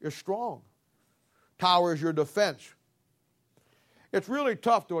tower is strong. Tower is your defense. It's really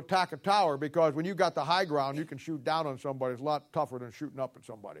tough to attack a tower because when you got the high ground, you can shoot down on somebody. It's a lot tougher than shooting up at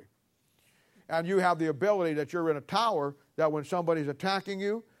somebody. And you have the ability that you're in a tower that when somebody's attacking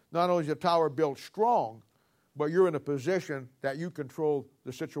you, not only is the tower built strong, but you're in a position that you control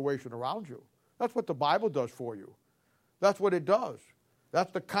the situation around you. That's what the Bible does for you. That's what it does.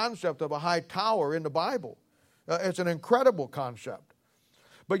 That's the concept of a high tower in the Bible. It's an incredible concept.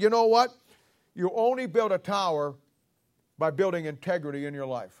 But you know what? You only build a tower by building integrity in your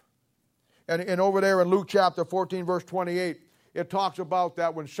life. And over there in Luke chapter 14, verse 28, it talks about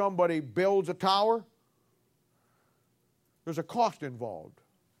that when somebody builds a tower, there's a cost involved.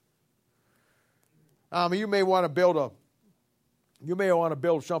 You may want to build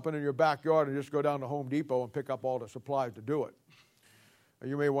something in your backyard and just go down to Home Depot and pick up all the supplies to do it.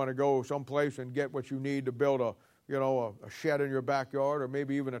 You may want to go someplace and get what you need to build a shed in your backyard, or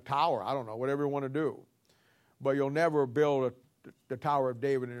maybe even a tower. I don't know, whatever you want to do. But you'll never build the Tower of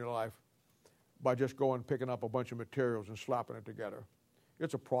David in your life by just going and picking up a bunch of materials and slapping it together.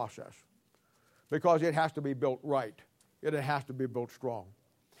 It's a process. Because it has to be built right. It has to be built strong.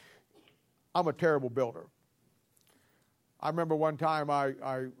 I'm a terrible builder. I remember one time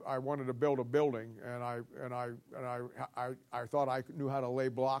I wanted to build a building, and I thought I knew how to lay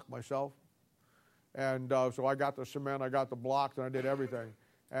block myself. And so I got the cement, I got the blocks, and I did everything.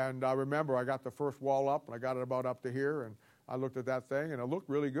 And I remember I got the first wall up, and I got it about up to here, and I looked at that thing, and it looked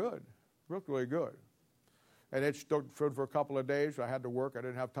really good. It looked really good. And it stood for a couple of days. I had to work. I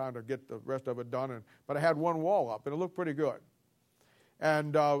didn't have time to get the rest of it done. But I had one wall up, and it looked pretty good.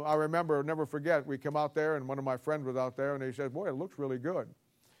 And I remember, I'll never forget, we came out there, and one of my friends was out there, and he said, boy, it looks really good.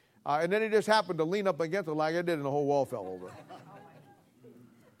 And then he just happened to lean up against it like it did, and the whole wall fell over.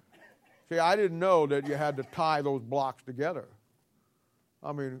 See, I didn't know that you had to tie those blocks together.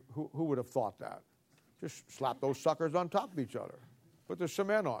 I mean, who would have thought that? Just slap those suckers on top of each other. Put the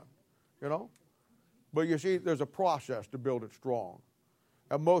cement on, you know? But you see, there's a process to build it strong.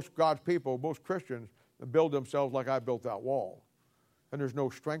 And most God's people, most Christians, build themselves like I built that wall. And there's no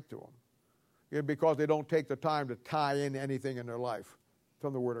strength to them. Because they don't take the time to tie in anything in their life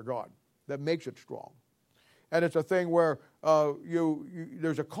from the Word of God that makes it strong. And it's a thing where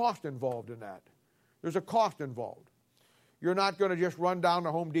there's a cost involved in that. There's a cost involved. You're not going to just run down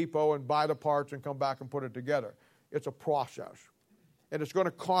to Home Depot and buy the parts and come back and put it together. It's a process. And it's going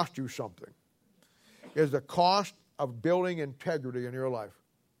to cost you something. It's the cost of building integrity in your life.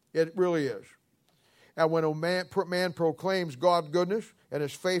 It really is. And when a man proclaims God's goodness and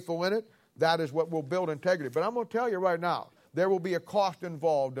is faithful in it, that is what will build integrity. But I'm going to tell you right now, there will be a cost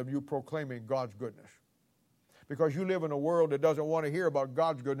involved of you proclaiming God's goodness. Because you live in a world that doesn't want to hear about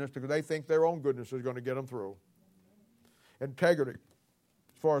God's goodness because they think their own goodness is going to get them through. Integrity,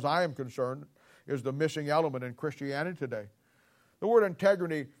 as far as I am concerned, is the missing element in Christianity today. The word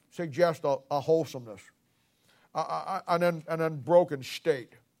integrity suggests a wholesomeness, an unbroken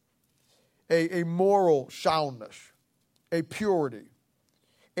state, a moral soundness, a purity,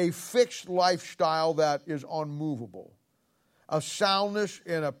 a fixed lifestyle that is unmovable, a soundness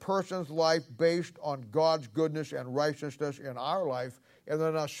in a person's life based on God's goodness and righteousness in our life, and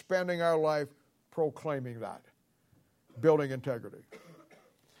then us spending our life proclaiming that, building integrity.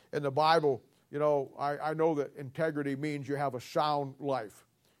 In the Bible, you know, I know that integrity means you have a sound life.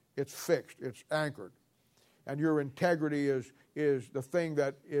 It's fixed. It's anchored. And your integrity is the thing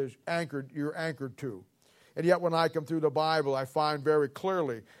that is anchored, you're anchored to. And yet when I come through the Bible, I find very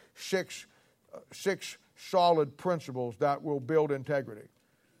clearly six solid principles that will build integrity.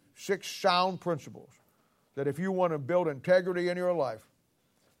 6 sound principles that if you want to build integrity in your life,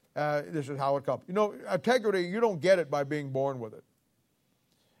 this is how it comes. You know, integrity, you don't get it by being born with it.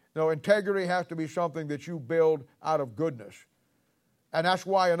 No, integrity has to be something that you build out of goodness. And that's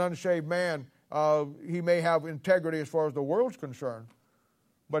why an unsaved man, he may have integrity as far as the world's concerned,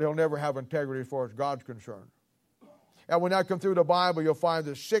 but he'll never have integrity as far as God's concerned. And when I come through the Bible, you'll find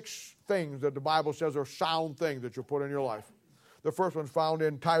the 6 things that the Bible says are sound things that you'll put in your life. The first one's found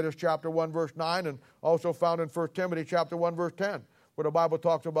in Titus chapter 1, verse 9, and also found in 1 Timothy chapter 1, verse 10, where the Bible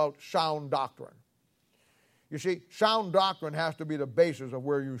talks about sound doctrine. You see, sound doctrine has to be the basis of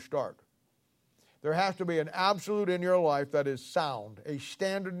where you start. There has to be an absolute in your life that is sound, a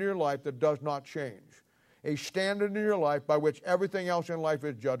standard in your life that does not change, a standard in your life by which everything else in life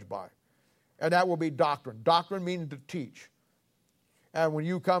is judged by. And that will be doctrine. Doctrine means to teach. And when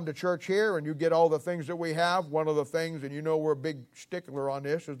you come to church here and you get all the things that we have, one of the things, and you know we're a big stickler on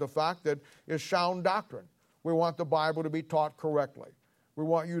this, is the fact that it's sound doctrine. We want the Bible to be taught correctly. We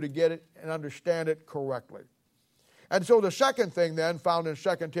want you to get it and understand it correctly. And so the second thing then found in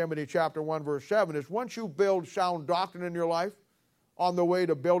 2 Timothy chapter 1, verse 7 is once you build sound doctrine in your life on the way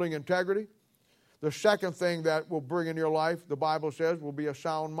to building integrity, the second thing that will bring in your life, the Bible says, will be a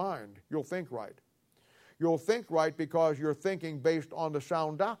sound mind. You'll think right. You'll think right because you're thinking based on the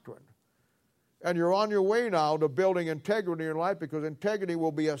sound doctrine. And you're on your way now to building integrity in your life because integrity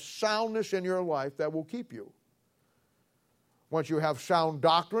will be a soundness in your life that will keep you. Once you have sound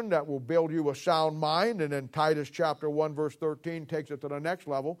doctrine, that will build you a sound mind. And then Titus chapter 1, verse 13 takes it to the next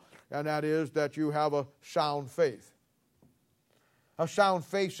level, and that is that you have a sound faith. A sound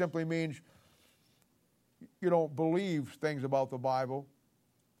faith simply means you don't believe things about the Bible.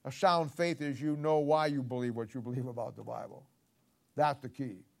 A sound faith is you know why you believe what you believe about the Bible. That's the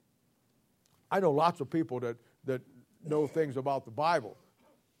key. I know lots of people that know things about the Bible,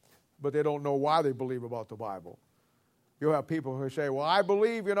 but they don't know why they believe about the Bible. You'll have people who say, well, I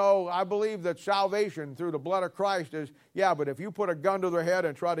believe that salvation through the blood of Christ is, yeah, but if you put a gun to their head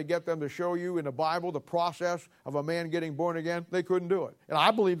and try to get them to show you in the Bible the process of a man getting born again, they couldn't do it. And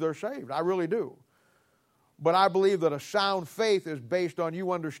I believe they're saved. I really do. But I believe that a sound faith is based on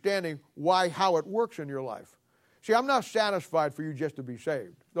you understanding how it works in your life. See, I'm not satisfied for you just to be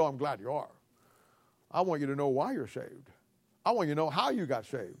saved, though I'm glad you are. I want you to know why you're saved. I want you to know how you got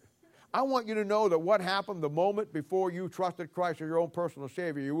saved. I want you to know that what happened the moment before you trusted Christ as your own personal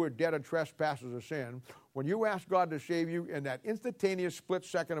Savior, you were dead in trespasses of sin. When you asked God to save you in that instantaneous split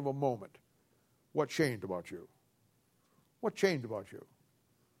second of a moment, what changed about you? What changed about you?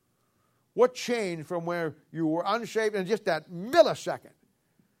 What changed from where you were unsaved in just that millisecond?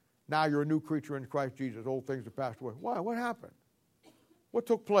 Now you're a new creature in Christ Jesus. Old things have passed away. Why? What happened? What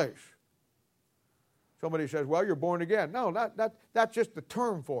took place? Somebody says, well, you're born again. No, that's just the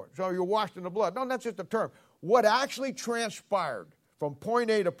term for it. So you're washed in the blood. No, that's just the term. What actually transpired from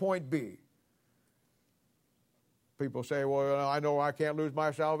point A to point B? People say, well, I know I can't lose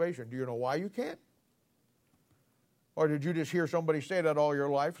my salvation. Do you know why you can't? Or did you just hear somebody say that all your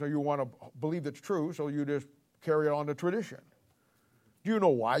life, so you want to believe it's true, so you just carry it on to tradition? Do you know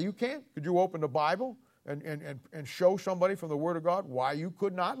why you can't? Could you open the Bible and show somebody from the Word of God why you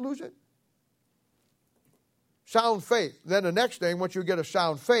could not lose it? Sound faith. Then the next thing, once you get a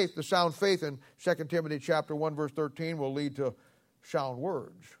sound faith, the sound faith in 2 Timothy chapter 1, verse 13 will lead to sound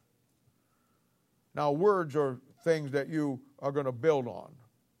words. Now, words are things that you are going to build on.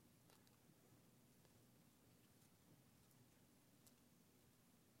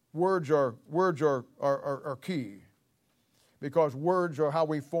 Words are key, because words are how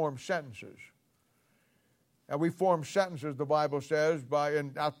we form sentences. And we form sentences, the Bible says,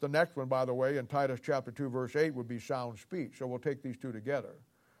 and that's the next one, by the way, in Titus chapter 2, verse 8, would be sound speech. So we'll take these two together.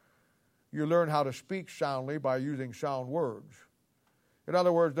 You learn how to speak soundly by using sound words. In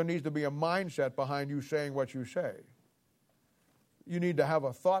other words, there needs to be a mindset behind you saying what you say. You need to have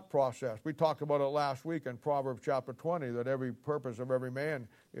a thought process. We talked about it last week in Proverbs chapter 20, that every purpose of every man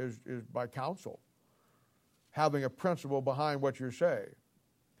is by counsel. Having a principle behind what you say.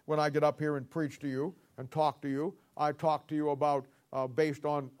 When I get up here and preach to you and talk to you, I talk to you about based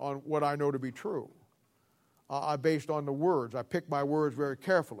on what I know to be true. Based on the words. I pick my words very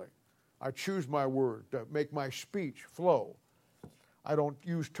carefully. I choose my words to make my speech flow. I don't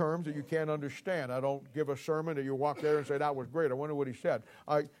use terms that you can't understand. I don't give a sermon that you walk there and say, that was great, I wonder what he said.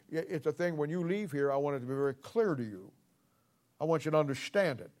 It's a thing, when you leave here, I want it to be very clear to you. I want you to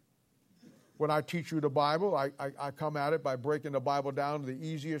understand it. When I teach you the Bible, I come at it by breaking the Bible down the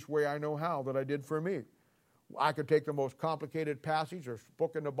easiest way I know how, that I did for me. I could take the most complicated passage or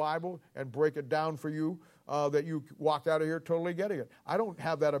book in the Bible and break it down for you that you walked out of here totally getting it. I don't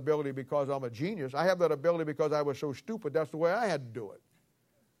have that ability because I'm a genius. I have that ability because I was so stupid. That's the way I had to do it.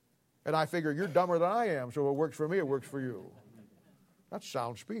 And I figure you're dumber than I am, so it works for me, it works for you. That's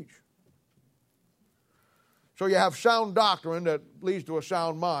sound speech. So you have sound doctrine that leads to a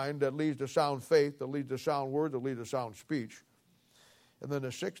sound mind, that leads to sound faith, that leads to sound words, that leads to sound speech. And then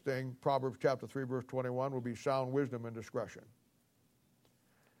the sixth thing, Proverbs chapter 3, verse 21, will be sound wisdom and discretion.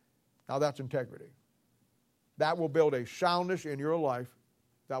 Now that's integrity. That will build a soundness in your life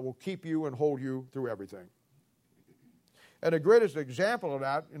that will keep you and hold you through everything. And the greatest example of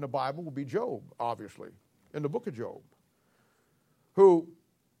that in the Bible will be Job, obviously, in the book of Job, who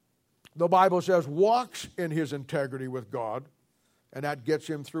the Bible says walks in his integrity with God, and that gets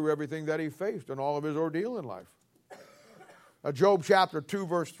him through everything that he faced and all of his ordeal in life. Job chapter 2,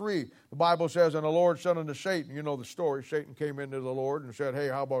 verse 3, the Bible says, and the Lord said unto Satan, you know the story, Satan came into the Lord and said, hey,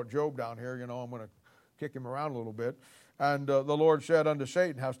 how about Job down here? You know, I'm going to kick him around a little bit. And the Lord said unto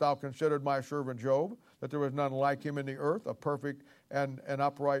Satan, hast thou considered my servant Job, that there was none like him in the earth, a perfect and an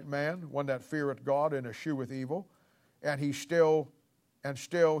upright man, one that feareth God and escheweth evil, and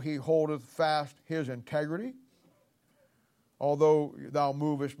still he holdeth fast his integrity, although thou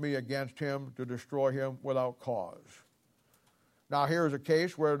movest me against him to destroy him without cause. Now here's a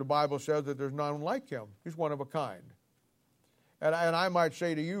case where the Bible says that there's none like him. He's one of a kind. And I might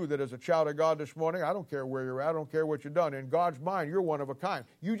say to you that as a child of God this morning, I don't care where you're at, I don't care what you've done. In God's mind, you're one of a kind.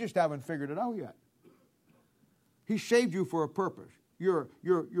 You just haven't figured it out yet. He saved you for a purpose. You're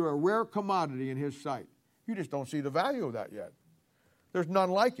a rare commodity in His sight. You just don't see the value of that yet. There's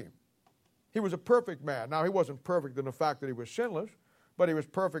none like Him. He was a perfect man. Now, He wasn't perfect in the fact that He was sinless, but He was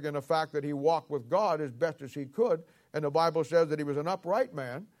perfect in the fact that He walked with God as best as He could. And the Bible says that He was an upright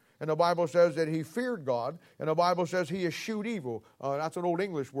man. And the Bible says that He feared God. And the Bible says He eschewed evil. That's an old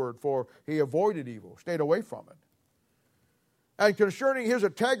English word for He avoided evil, stayed away from it. And concerning His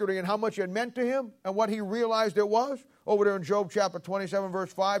integrity and how much it meant to Him and what He realized it was, over there in Job chapter 27,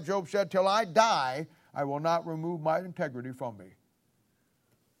 verse 5, Job said, "Till I die, I will not remove my integrity from me."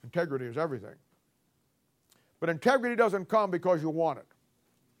 Integrity is everything. But integrity doesn't come because you want it.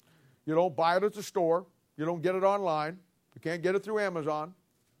 You don't buy it at the store. You don't get it online. You can't get it through Amazon.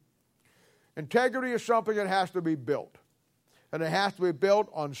 Integrity is something that has to be built. And it has to be built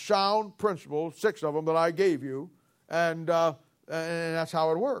on sound principles, 6 of them that I gave you, and that's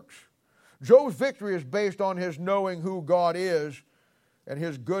how it works. Job's victory is based on his knowing who God is and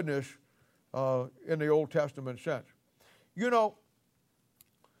His goodness in the Old Testament sense. You know,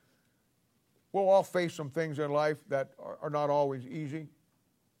 we'll all face some things in life that are not always easy.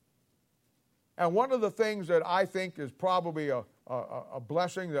 And one of the things that I think is probably a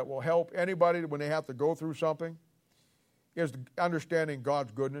blessing that will help anybody when they have to go through something is understanding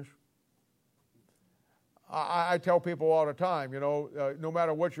God's goodness. I tell people all the time, no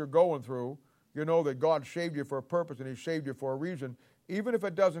matter what you're going through, you know that God saved you for a purpose and He saved you for a reason. Even if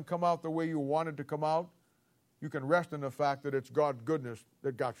it doesn't come out the way you wanted to come out, you can rest in the fact that it's God's goodness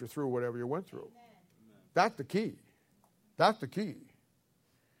that got you through whatever you went through. Amen. That's the key. That's the key.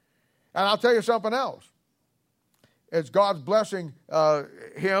 And I'll tell you something else. It's God's blessing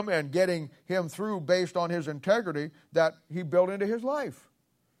him and getting him through based on his integrity that He built into his life.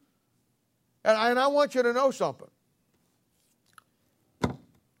 And I want you to know something.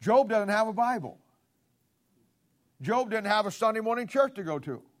 Job doesn't have a Bible. Job didn't have a Sunday morning church to go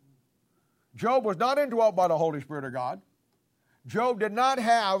to. Job was not indwelt by the Holy Spirit of God. Job did not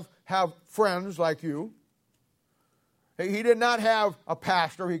have friends like you. He did not have a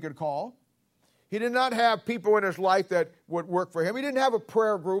pastor he could call. He did not have people in his life that would work for him. He didn't have a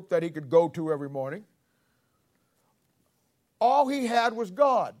prayer group that he could go to every morning. All he had was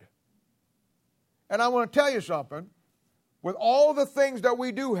God. And I want to tell you something. With all the things that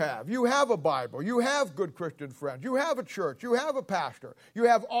we do have, you have a Bible, you have good Christian friends, you have a church, you have a pastor, you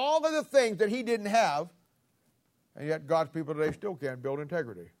have all of the things that he didn't have, and yet God's people today still can't build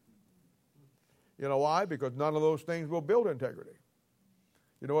integrity. You know why? Because none of those things will build integrity.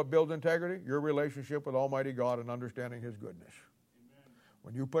 You know what builds integrity? Your relationship with Almighty God and understanding His goodness. Amen.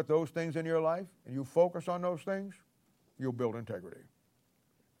 When you put those things in your life and you focus on those things, you'll build integrity.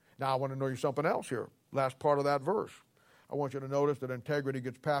 Now I want to know you something else here. Last part of that verse. I want you to notice that integrity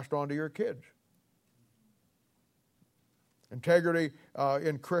gets passed on to your kids. Integrity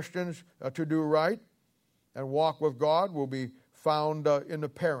in Christians to do right and walk with God will be found in the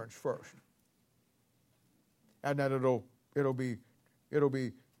parents first. And then it'll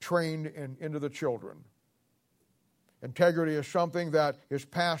be trained into the children. Integrity is something that is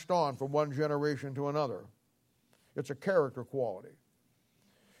passed on from one generation to another. It's a character quality.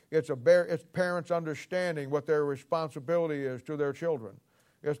 It's parents understanding what their responsibility is to their children.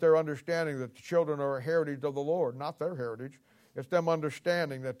 It's their understanding that the children are a heritage of the Lord, not their heritage. It's them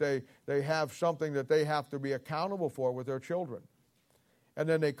understanding that they have something that they have to be accountable for with their children. And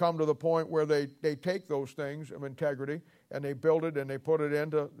then they come to the point where they take those things of integrity and they build it and they put it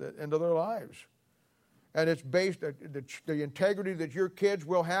into their lives. And it's based, the integrity that your kids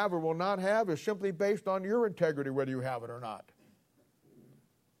will have or will not have is simply based on your integrity, whether you have it or not.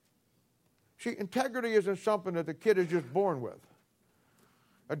 See, integrity isn't something that the kid is just born with.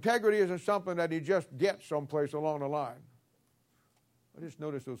 Integrity isn't something that he just gets someplace along the line. I just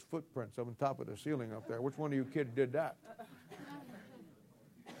noticed those footprints on top of the ceiling up there. Which one of you kids did that?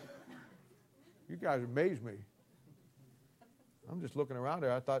 You guys amaze me. I'm just looking around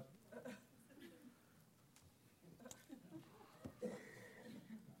there. I thought,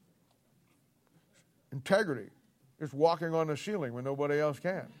 integrity is walking on the ceiling when nobody else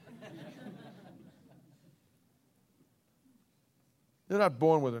can. You're not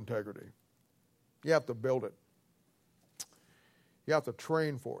born with integrity. You have to build it. You have to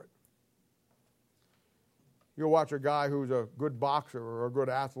train for it. You'll watch a guy who's a good boxer or a good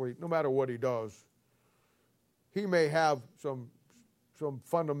athlete, no matter what he does. He may have some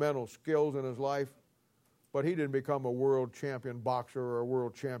fundamental skills in his life, but he didn't become a world champion boxer or a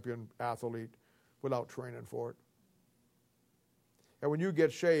world champion athlete without training for it. And when you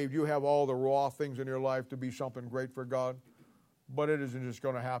get saved, you have all the raw things in your life to be something great for God. But it isn't just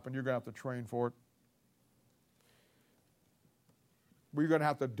going to happen. You're going to have to train for it. You're going to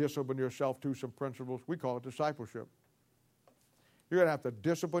have to discipline yourself to some principles. We call it discipleship. You're going to have to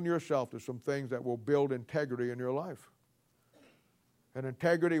discipline yourself to some things that will build integrity in your life. And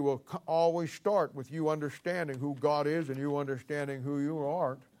integrity will always start with you understanding who God is and you understanding who you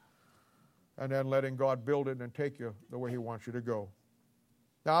aren't, and then letting God build it and take you the way He wants you to go.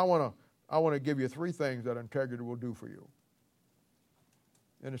 Now, I want to give you 3 things that integrity will do for you.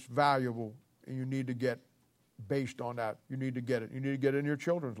 And it's valuable, and you need to get based on that. You need to get it. You need to get it in your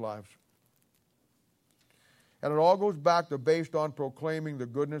children's lives. And it all goes back to based on proclaiming the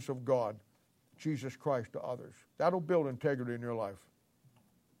goodness of God, Jesus Christ, to others. That'll build integrity in your life.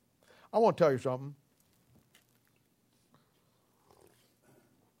 I want to tell you something.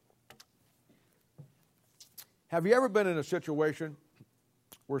 Have you ever been in a situation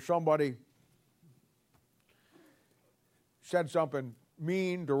where somebody said something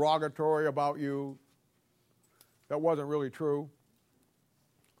mean, derogatory about you that wasn't really true,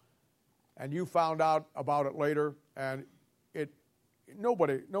 and you found out about it later, and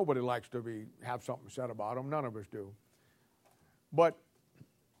nobody likes to have something said about them. None of us do. But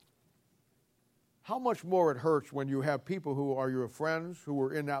how much more it hurts when you have people who are your friends who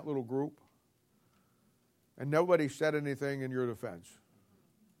were in that little group and nobody said anything in your defense.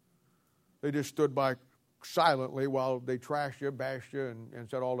 They just stood by silently while they trashed you, bashed you, and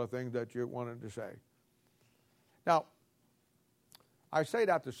said all the things that you wanted to say. Now, I say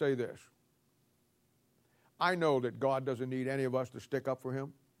that to say this. I know that God doesn't need any of us to stick up for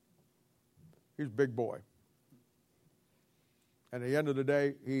Him. He's a big boy. And at the end of the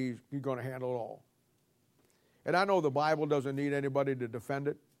day, He's going to handle it all. And I know the Bible doesn't need anybody to defend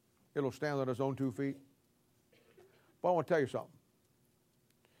it. It'll stand on its own 2 feet. But I want to tell you something.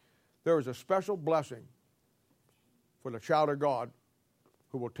 There is a special blessing for the child of God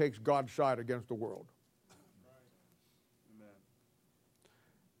who will take God's side against the world. Amen.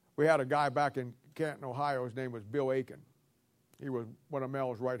 We had a guy back in Canton, Ohio. His name was Bill Aiken. He was one of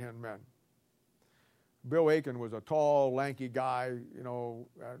Mel's right-hand men. Bill Aiken was a tall, lanky guy,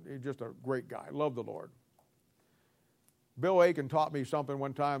 he's just a great guy. Loved the Lord. Bill Aiken taught me something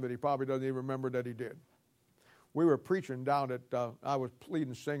one time that he probably doesn't even remember that he did. We were preaching down at, I was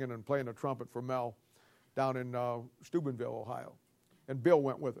leading, singing, and playing the trumpet for Mel down in Steubenville, Ohio. And Bill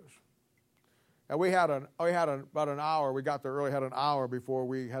went with us. And we had about an hour. We got there early, had an hour before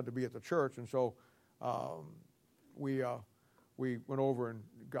we had to be at the church. And so we went over and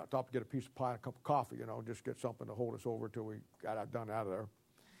stopped to get a piece of pie and a cup of coffee, just get something to hold us over till we got done out of there.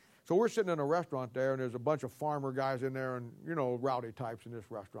 So we're sitting in a restaurant there, and there's a bunch of farmer guys in there and, rowdy types in this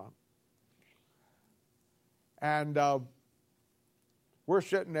restaurant. And we're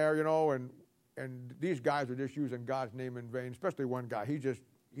sitting there, and these guys are just using God's name in vain, especially one guy. He just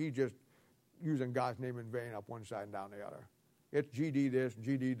using God's name in vain up one side and down the other. It's GD this,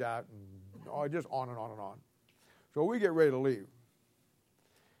 GD that, and just on and on and on. So we get ready to leave.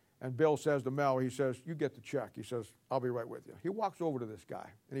 And Bill says to Mel, he says, "You get the check." He says, "I'll be right with you." He walks over to this guy,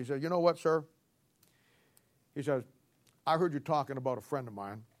 and he says, "You know what, sir?" He says, "I heard you talking about a friend of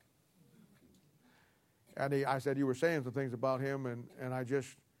mine." And I said, "You were saying some things about him, and I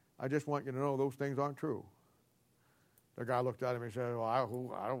just want you to know those things aren't true." The guy looked at him and he said, "Well,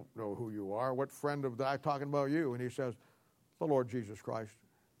 I don't know who you are. What friend of that talking about you?" And he says, "The Lord Jesus Christ."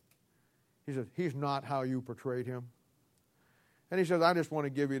 He says, "He's not how you portrayed him." And he says, "I just want to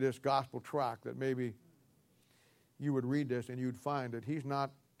give you this gospel tract that maybe you would read this and you'd find that he's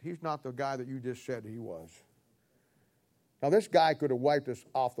not the guy that you just said he was." Now, this guy could have wiped us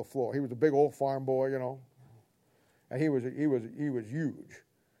off the floor. He was a big old farm boy, and he was huge.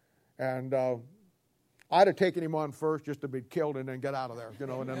 And I'd have taken him on first just to be killed and then get out of there,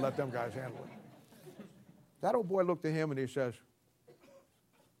 and then let them guys handle it. That old boy looked at him and he says,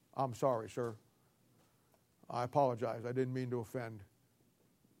 "I'm sorry, sir. I apologize. I didn't mean to offend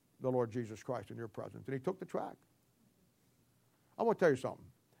the Lord Jesus Christ in your presence." And he took the tract. I want to tell you something.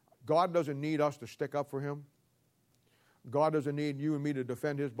 God doesn't need us to stick up for Him. God doesn't need you and me to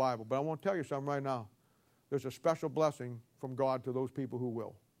defend His Bible. But I want to tell you something right now. There's a special blessing from God to those people who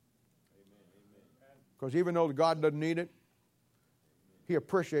will. Because even though God doesn't need it, He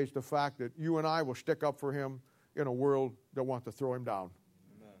appreciates the fact that you and I will stick up for Him in a world that wants to throw Him down.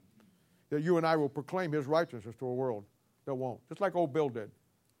 Amen. That you and I will proclaim His righteousness to a world that won't. Just like old Bill did.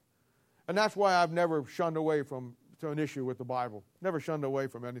 And that's why I've never shunned away from an issue with the Bible. Never shunned away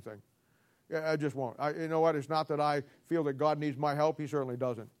from anything. I just won't. You know what? It's not that I feel that God needs my help. He certainly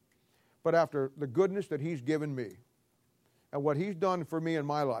doesn't. But after the goodness that He's given me and what He's done for me in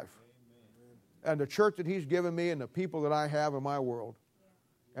my life, and the church that He's given me and the people that I have in my world,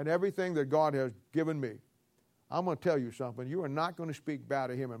 and everything that God has given me, I'm going to tell you something. You are not going to speak bad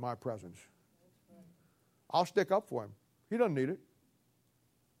of him in my presence. I'll stick up for him. He doesn't need it.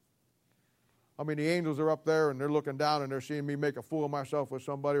 I mean, the angels are up there and they're looking down and they're seeing me make a fool of myself with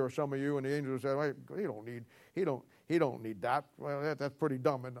somebody or some of you, and the angels say, "Hey, he don't need that." Well, that's pretty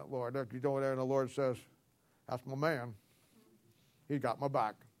dumb, isn't it, Lord? You go there and the Lord says, "That's my man. He got my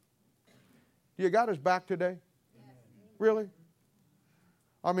back." You got his back today? Really?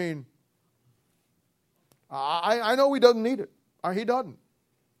 I mean, I know he doesn't need it. He doesn't.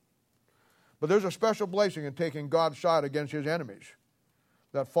 But there's a special blessing in taking God's side against his enemies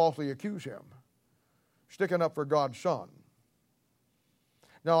that falsely accuse him. Sticking up for God's Son.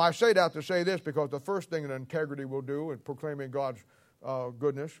 Now, I say that to say this because the first thing that integrity will do in proclaiming God's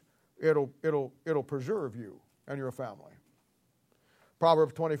goodness, it'll preserve you and your family.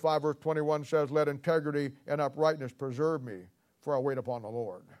 Proverbs 25, verse 21 says, "Let integrity and uprightness preserve me, for I wait upon the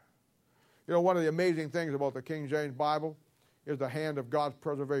Lord." You know, one of the amazing things about the King James Bible is the hand of God's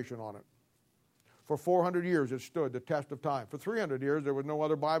preservation on it. For 400 years, it stood the test of time. For 300 years, there was no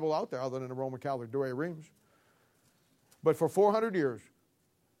other Bible out there other than the Roman Catholic Douay Rheims. But for 400 years,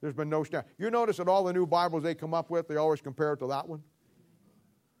 there's been no stand. You notice that all the new Bibles they come up with, they always compare it to that one?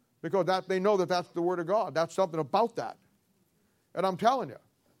 Because they know that that's the Word of God. That's something about that. And I'm telling you,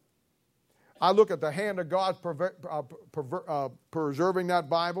 I look at the hand of God preserving that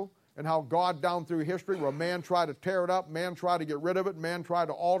Bible, and how God down through history, where man tried to tear it up, man tried to get rid of it, man tried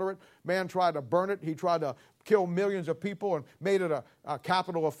to alter it, man tried to burn it, he tried to kill millions of people and made it a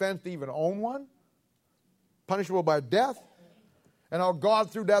capital offense to even own one, punishable by death, and how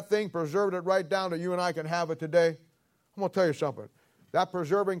God through that thing preserved it right down to you and I can have it today. I'm going to tell you something. That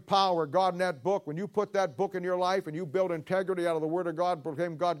preserving power of God in that book, when you put that book in your life and you build integrity out of the Word of God,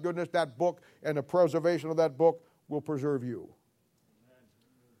 proclaim God's goodness, that book and the preservation of that book will preserve you.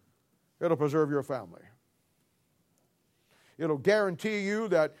 It'll preserve your family. It'll guarantee you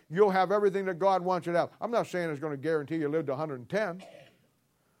that you'll have everything that God wants you to have. I'm not saying it's going to guarantee you live to 110,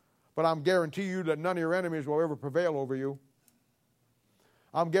 but I'm guaranteeing you that none of your enemies will ever prevail over you.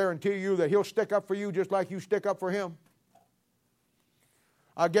 I'm guaranteeing you that he'll stick up for you just like you stick up for him.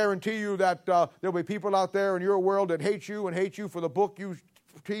 I guarantee you that there'll be people out there in your world that hate you for the book you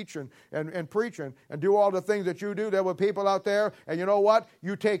teach and preach and do all the things that you do. There were people out there, and you know what?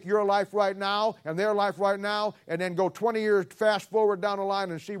 You take your life right now and their life right now and then go 20 years fast forward down the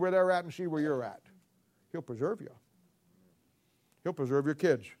line and see where they're at and see where you're at. He'll preserve you. He'll preserve your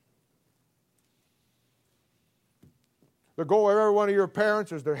kids. The goal of every one of your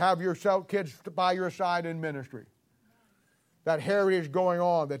parents is to have your kids by your side in ministry. That heritage going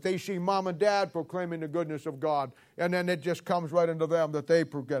on, that they see mom and dad proclaiming the goodness of God, and then it just comes right into them that they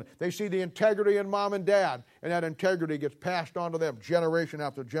proclaim. They see the integrity in mom and dad, and that integrity gets passed on to them generation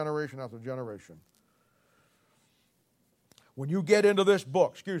after generation after generation. When you get into this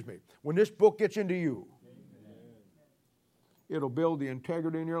book, when this book gets into you, it'll build the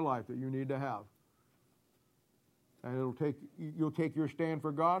integrity in your life that you need to have. And you'll take your stand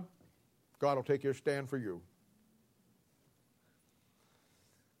for God, God will take your stand for you.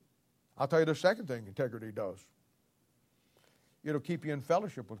 I'll tell you the second thing integrity does. It'll keep you in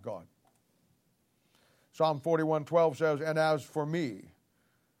fellowship with God. Psalm 41:12 says, "And as for me,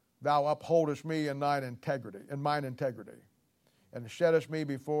 thou upholdest me in mine integrity, and settest me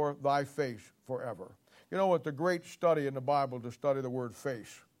before thy face forever." You know what? The great study in the Bible to study the word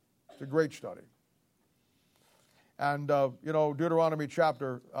face. It's a great study. And, Deuteronomy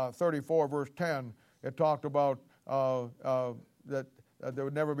chapter 34, verse 10, it talked about that there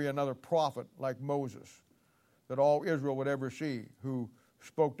would never be another prophet like Moses that all Israel would ever see who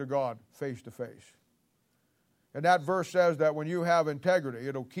spoke to God face to face. And that verse says that when you have integrity,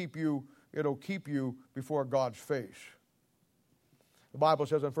 it'll keep you before God's face. The Bible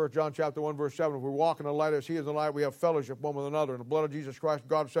says in 1 John chapter 1, verse 7, if we walk in the light as he is in the light, we have fellowship one with another. And the blood of Jesus Christ,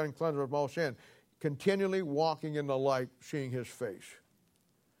 God's Son, cleanser of all sin. Continually walking in the light, seeing his face.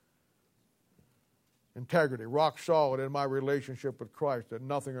 Integrity, rock solid in my relationship with Christ, that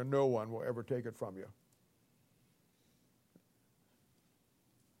nothing or no one will ever take it from you.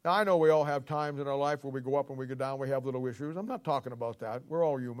 Now, I know we all have times in our life where we go up and we go down, we have little issues. I'm not talking about that. We're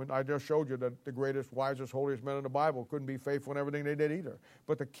all human. I just showed you that the greatest, wisest, holiest men in the Bible couldn't be faithful in everything they did either.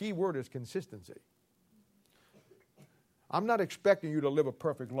 But the key word is consistency. I'm not expecting you to live a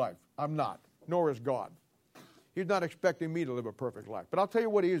perfect life. I'm not. Nor is God. He's not expecting me to live a perfect life. But I'll tell you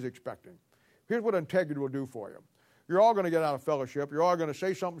what he is expecting. Here's what integrity will do for you. You're all going to get out of fellowship. You're all going to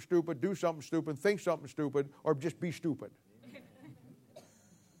say something stupid, do something stupid, think something stupid, or just be stupid.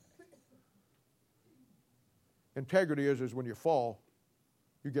 Integrity is when you fall,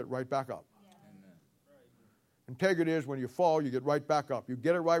 you get right back up. Integrity is when you fall, you get right back up. You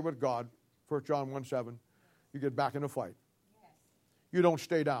get it right with God, 1 John 1:7, you get back in the fight. You don't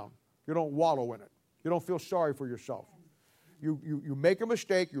stay down. You don't wallow in it. You don't feel sorry for yourself. You make a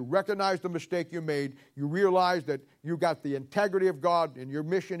mistake, you recognize the mistake you made, you realize that you got the integrity of God and your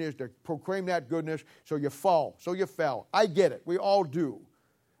mission is to proclaim that goodness, so you fall, so you fell. I get it. We all do.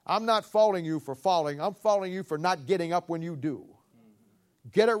 I'm not faulting you for falling. I'm faulting you for not getting up when you do.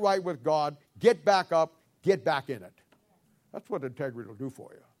 Get it right with God, get back up, get back in it. That's what integrity will do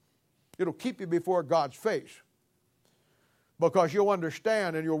for you. It'll keep you before God's face. Because you'll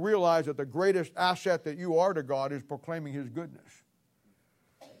understand and you'll realize that the greatest asset that you are to God is proclaiming His goodness.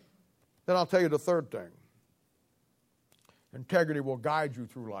 Then I'll tell you the third thing. Integrity will guide you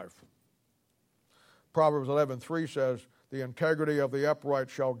through life. Proverbs 11:3 says, the integrity of the upright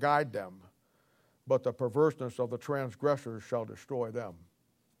shall guide them, but the perverseness of the transgressors shall destroy them.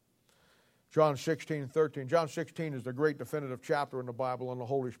 John 16:13. John 16 is the great definitive chapter in the Bible on the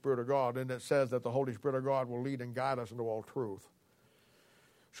Holy Spirit of God, and it says that the Holy Spirit of God will lead and guide us into all truth.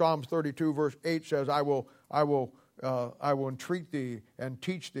 Psalms 32 verse 8 says, I will entreat thee and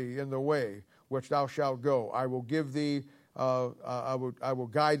teach thee in the way which thou shalt go. I will give thee, I will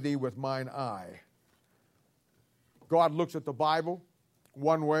guide thee with mine eye. God looks at the Bible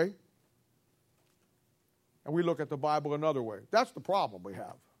one way, and we look at the Bible another way. That's the problem we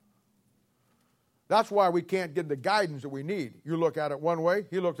have. That's why we can't get the guidance that we need. You look at it one way,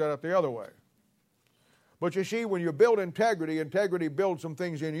 He looks at it the other way. But you see, when you build integrity, integrity builds some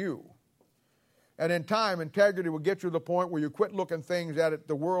things in you. And in time, integrity will get you to the point where you quit looking things at it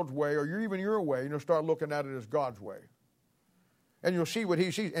the world's way or even your way, and you'll start looking at it as God's way. And you'll see what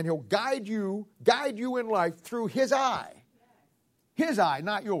He sees, and He'll guide you in life through His eye. His eye,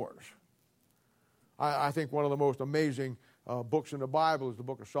 not yours. I think one of the most amazing books in the Bible is the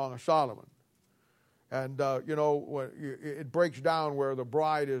book of Song of Solomon. And, it breaks down where the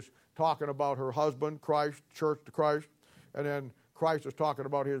bride is talking about her husband, Christ, church to Christ, and then Christ is talking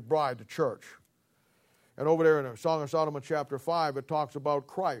about His bride, the church. And over there in the Song of Solomon chapter 5, it talks about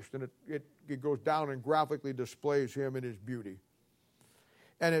Christ, and it goes down and graphically displays Him in His beauty.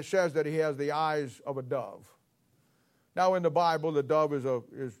 And it says that He has the eyes of a dove. Now in the Bible, the dove is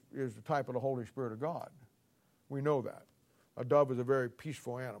the type of the Holy Spirit of God. We know that. A dove is a very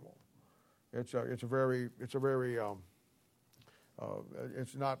peaceful animal. It's not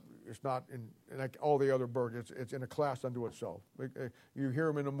in like all the other birds. It's in a class unto itself. You hear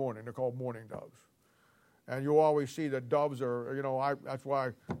them in the morning. They're called mourning doves, and you always see that doves are. That's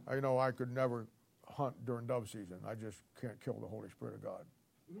why I could never hunt during dove season. I just can't kill the Holy Spirit of God.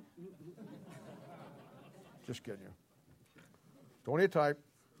 Just kidding you. It's only a type.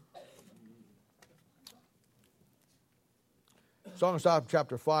 Song of Solomon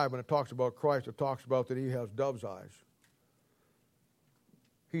chapter 5, when it talks about Christ, it talks about that He has dove's eyes.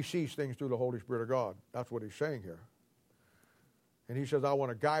 He sees things through the Holy Spirit of God. That's what He's saying here. And He says, I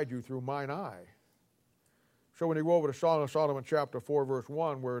want to guide you through mine eye. So when you go over to Song of Solomon chapter 4, verse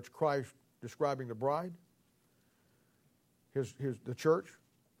 1, where it's Christ describing the bride, the church,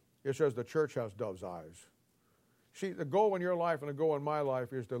 it says the church has dove's eyes. See, the goal in your life and the goal in my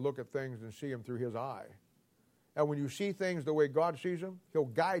life is to look at things and see them through His eye. And when you see things the way God sees them, He'll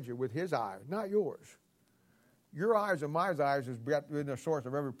guide you with His eye, not yours. Your eyes and my eyes has been the source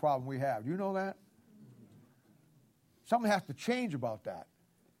of every problem we have. Do you know that? Something has to change about that.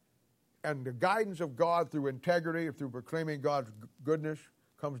 And the guidance of God through integrity, through proclaiming God's goodness,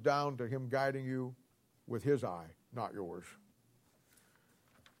 comes down to Him guiding you with His eye, not yours.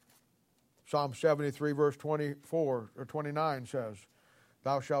 Psalm 73, verse 24 or 29 says,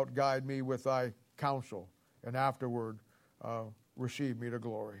 Thou shalt guide me with thy counsel, and afterward receive me to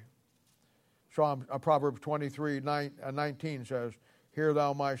glory. Proverbs 23:19 says, Hear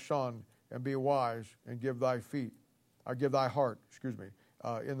thou my son, and be wise, and give thy heart,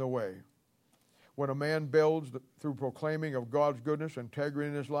 in the way. When a man builds through proclaiming of God's goodness and integrity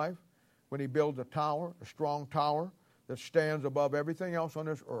in his life, when he builds a tower, a strong tower that stands above everything else on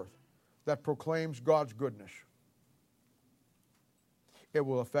this earth, that proclaims God's goodness, it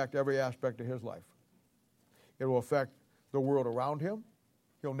will affect every aspect of his life. It will affect the world around him.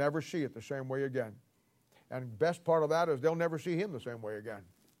 He'll never see it the same way again. And the best part of that is they'll never see him the same way again.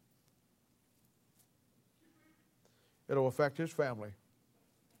 It'll affect his family.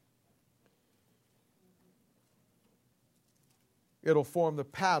 It'll form the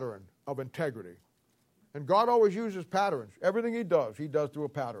pattern of integrity. And God always uses patterns. Everything He does through a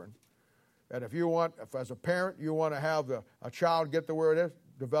pattern. And if as a parent, you want to have a child get to where it is,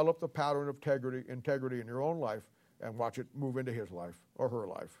 develop the pattern of integrity in your own life and watch it move into his life or her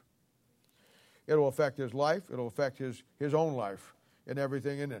life. It'll affect his life. It'll affect his own life and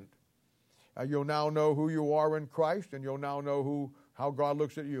everything in it. You'll now know who you are in Christ, and you'll now know how God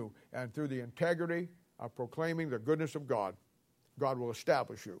looks at you. And through the integrity of proclaiming the goodness of God, God will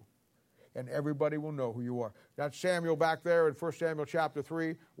establish you. And everybody will know who you are. That's Samuel back there in 1 Samuel chapter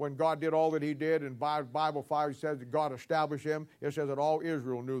 3, when God did all that he did. In Bible 5, he says that God established him. It says that all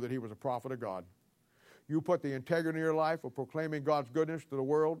Israel knew that he was a prophet of God. You put the integrity in your life of proclaiming God's goodness to the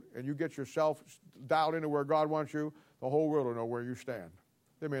world, and you get yourself dialed into where God wants you, the whole world will know where you stand.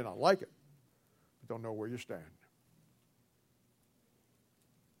 They may not like it, but they'll know where you stand.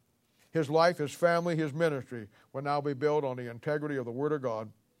 His life, his family, his ministry will now be built on the integrity of the Word of God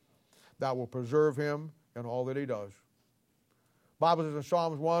that will preserve him in all that he does. The Bible says in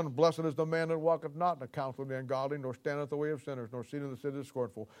Psalms 1, blessed is the man that walketh not in the counsel of the ungodly, nor standeth the way of sinners, nor seated in the seat of the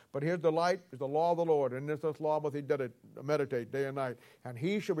scornful. But his delight is the law of the Lord, and in this law doth he meditate day and night. And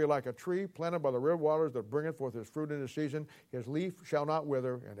he shall be like a tree planted by the river waters that bringeth forth his fruit in his season. His leaf shall not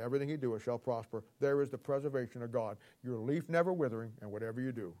wither, and everything he doeth shall prosper. There is the preservation of God. Your leaf never withering, and whatever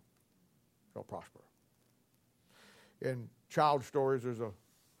you do shall prosper. In child stories,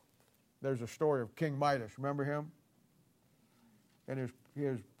 there's a story of King Midas. Remember him? And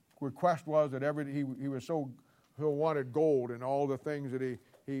his request was that he was so wanted gold and all the things that he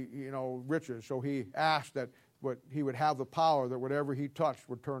riches. So he asked that he would have the power that whatever he touched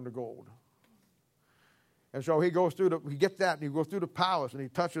would turn to gold. And so he gets that, and he goes through the palace, and he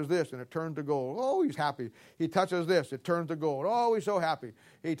touches this, and it turns to gold. Oh, he's happy. He touches this, it turns to gold. Oh, he's so happy.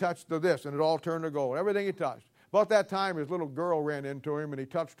 He touched this, and it all turned to gold. Everything he touched. About that time, his little girl ran into him, and he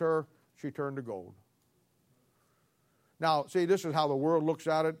touched her. She turned to gold. Now, see, this is how the world looks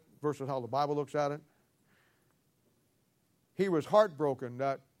at it versus how the Bible looks at it. He was heartbroken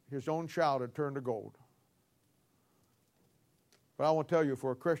that his own child had turned to gold. But I want to tell you,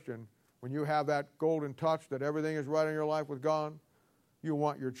 for a Christian, when you have that golden touch that everything is right in your life with God, you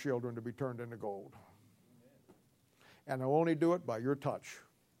want your children to be turned into gold. And they'll only do it by your touch.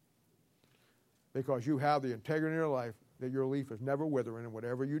 Because you have the integrity in your life that your leaf is never withering, and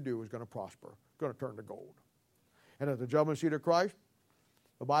whatever you do is going to prosper, going to turn to gold. And at the judgment seat of Christ,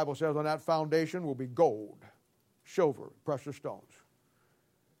 the Bible says on that foundation will be gold, silver, precious stones.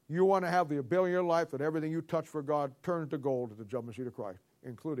 You want to have the ability in your life that everything you touch for God turns to gold at the judgment seat of Christ,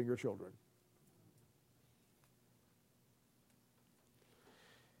 including your children.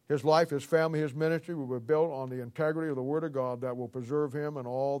 His life, his family, his ministry will be built on the integrity of the Word of God that will preserve him in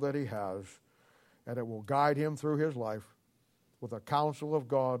all that he has, and it will guide him through his life with the counsel of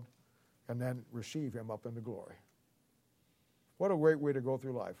God, and then receive him up into glory. What a great way to go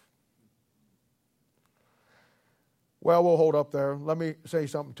through life. Well, we'll hold up there. Let me say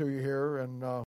something to you here, and